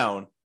come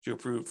down to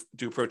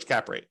approach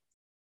cap rate.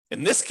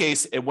 In this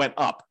case, it went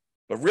up,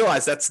 but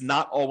realize that's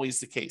not always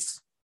the case.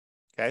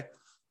 Okay.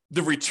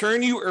 The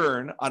return you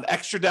earn on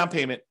extra down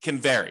payment can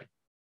vary.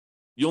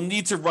 You'll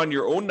need to run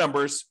your own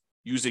numbers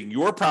using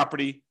your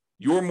property,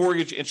 your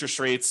mortgage interest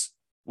rates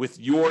with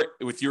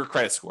your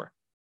credit score.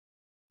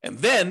 And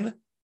then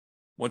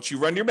once you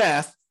run your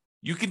math,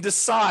 you can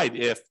decide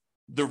if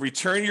the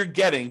return you're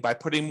getting by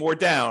putting more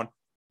down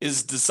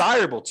is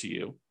desirable to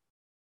you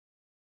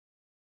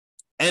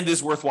and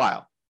is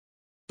worthwhile.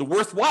 The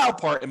worthwhile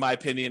part, in my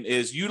opinion,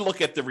 is you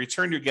look at the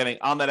return you're getting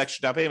on that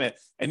extra down payment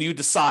and you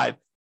decide,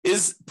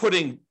 is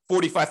putting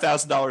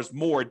 $45,000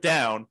 more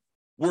down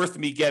worth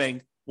me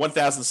getting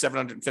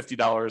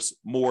 $1,750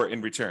 more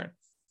in return?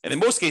 And in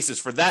most cases,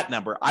 for that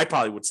number, I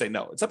probably would say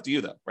no. It's up to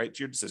you, though, right? It's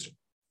your decision.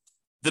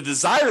 The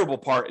desirable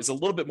part is a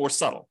little bit more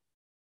subtle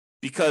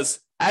because,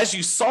 as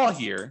you saw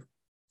here,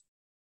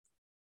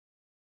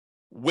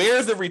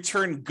 where the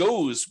return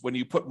goes when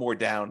you put more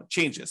down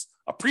changes.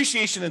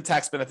 Appreciation and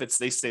tax benefits,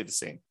 they stay the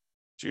same.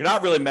 So you're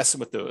not really messing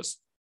with those.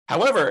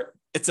 However,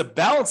 it's a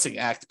balancing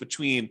act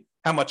between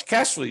how much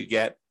cash flow you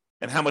get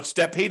and how much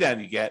debt pay down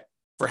you get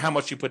for how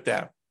much you put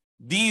down.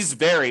 These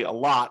vary a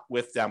lot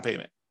with down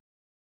payment.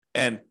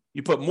 And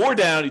you put more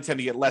down, you tend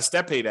to get less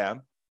debt pay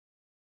down,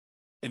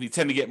 and you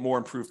tend to get more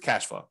improved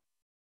cash flow.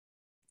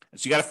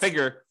 And so you got to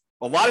figure,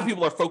 a lot of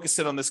people are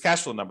focusing on this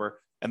cash flow number.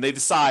 and they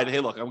decide, hey,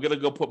 look, I'm going to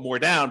go put more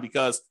down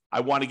because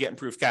I want to get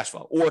improved cash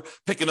flow, or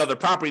pick another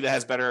property that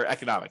has better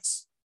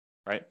economics,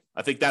 right?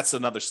 I think that's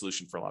another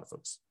solution for a lot of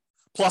folks.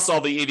 Plus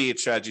all the 88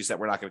 strategies that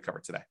we're not going to cover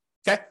today.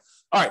 Okay.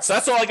 All right. So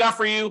that's all I got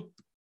for you.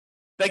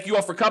 Thank you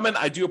all for coming.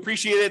 I do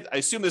appreciate it. I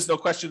assume there's no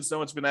questions. No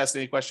one's been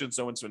asking any questions.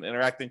 No one's been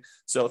interacting.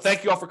 So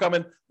thank you all for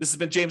coming. This has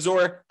been James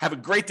Orr. Have a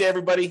great day,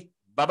 everybody.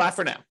 Bye-bye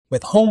for now.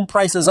 With home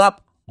prices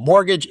up,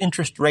 mortgage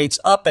interest rates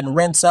up, and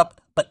rents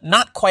up, but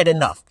not quite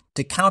enough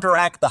to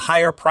counteract the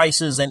higher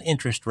prices and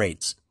interest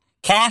rates.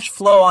 Cash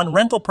flow on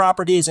rental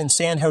properties in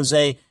San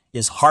Jose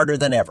is harder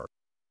than ever.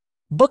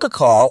 Book a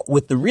call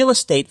with the Real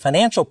Estate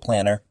Financial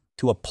Planner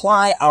to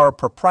apply our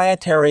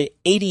proprietary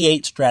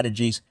 88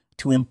 strategies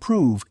to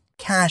improve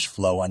cash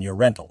flow on your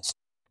rentals.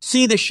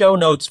 See the show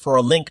notes for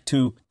a link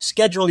to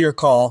schedule your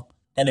call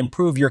and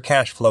improve your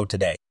cash flow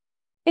today.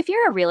 If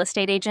you're a real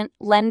estate agent,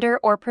 lender,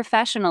 or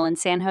professional in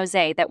San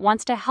Jose that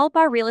wants to help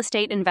our real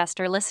estate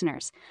investor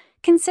listeners,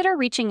 consider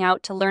reaching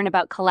out to learn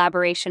about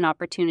collaboration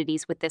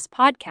opportunities with this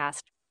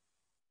podcast.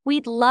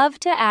 We'd love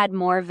to add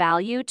more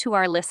value to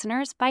our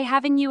listeners by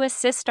having you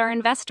assist our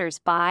investors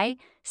buy,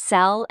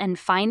 sell, and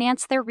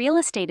finance their real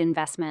estate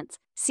investments.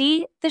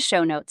 See the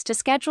show notes to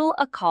schedule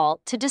a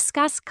call to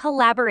discuss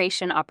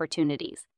collaboration opportunities.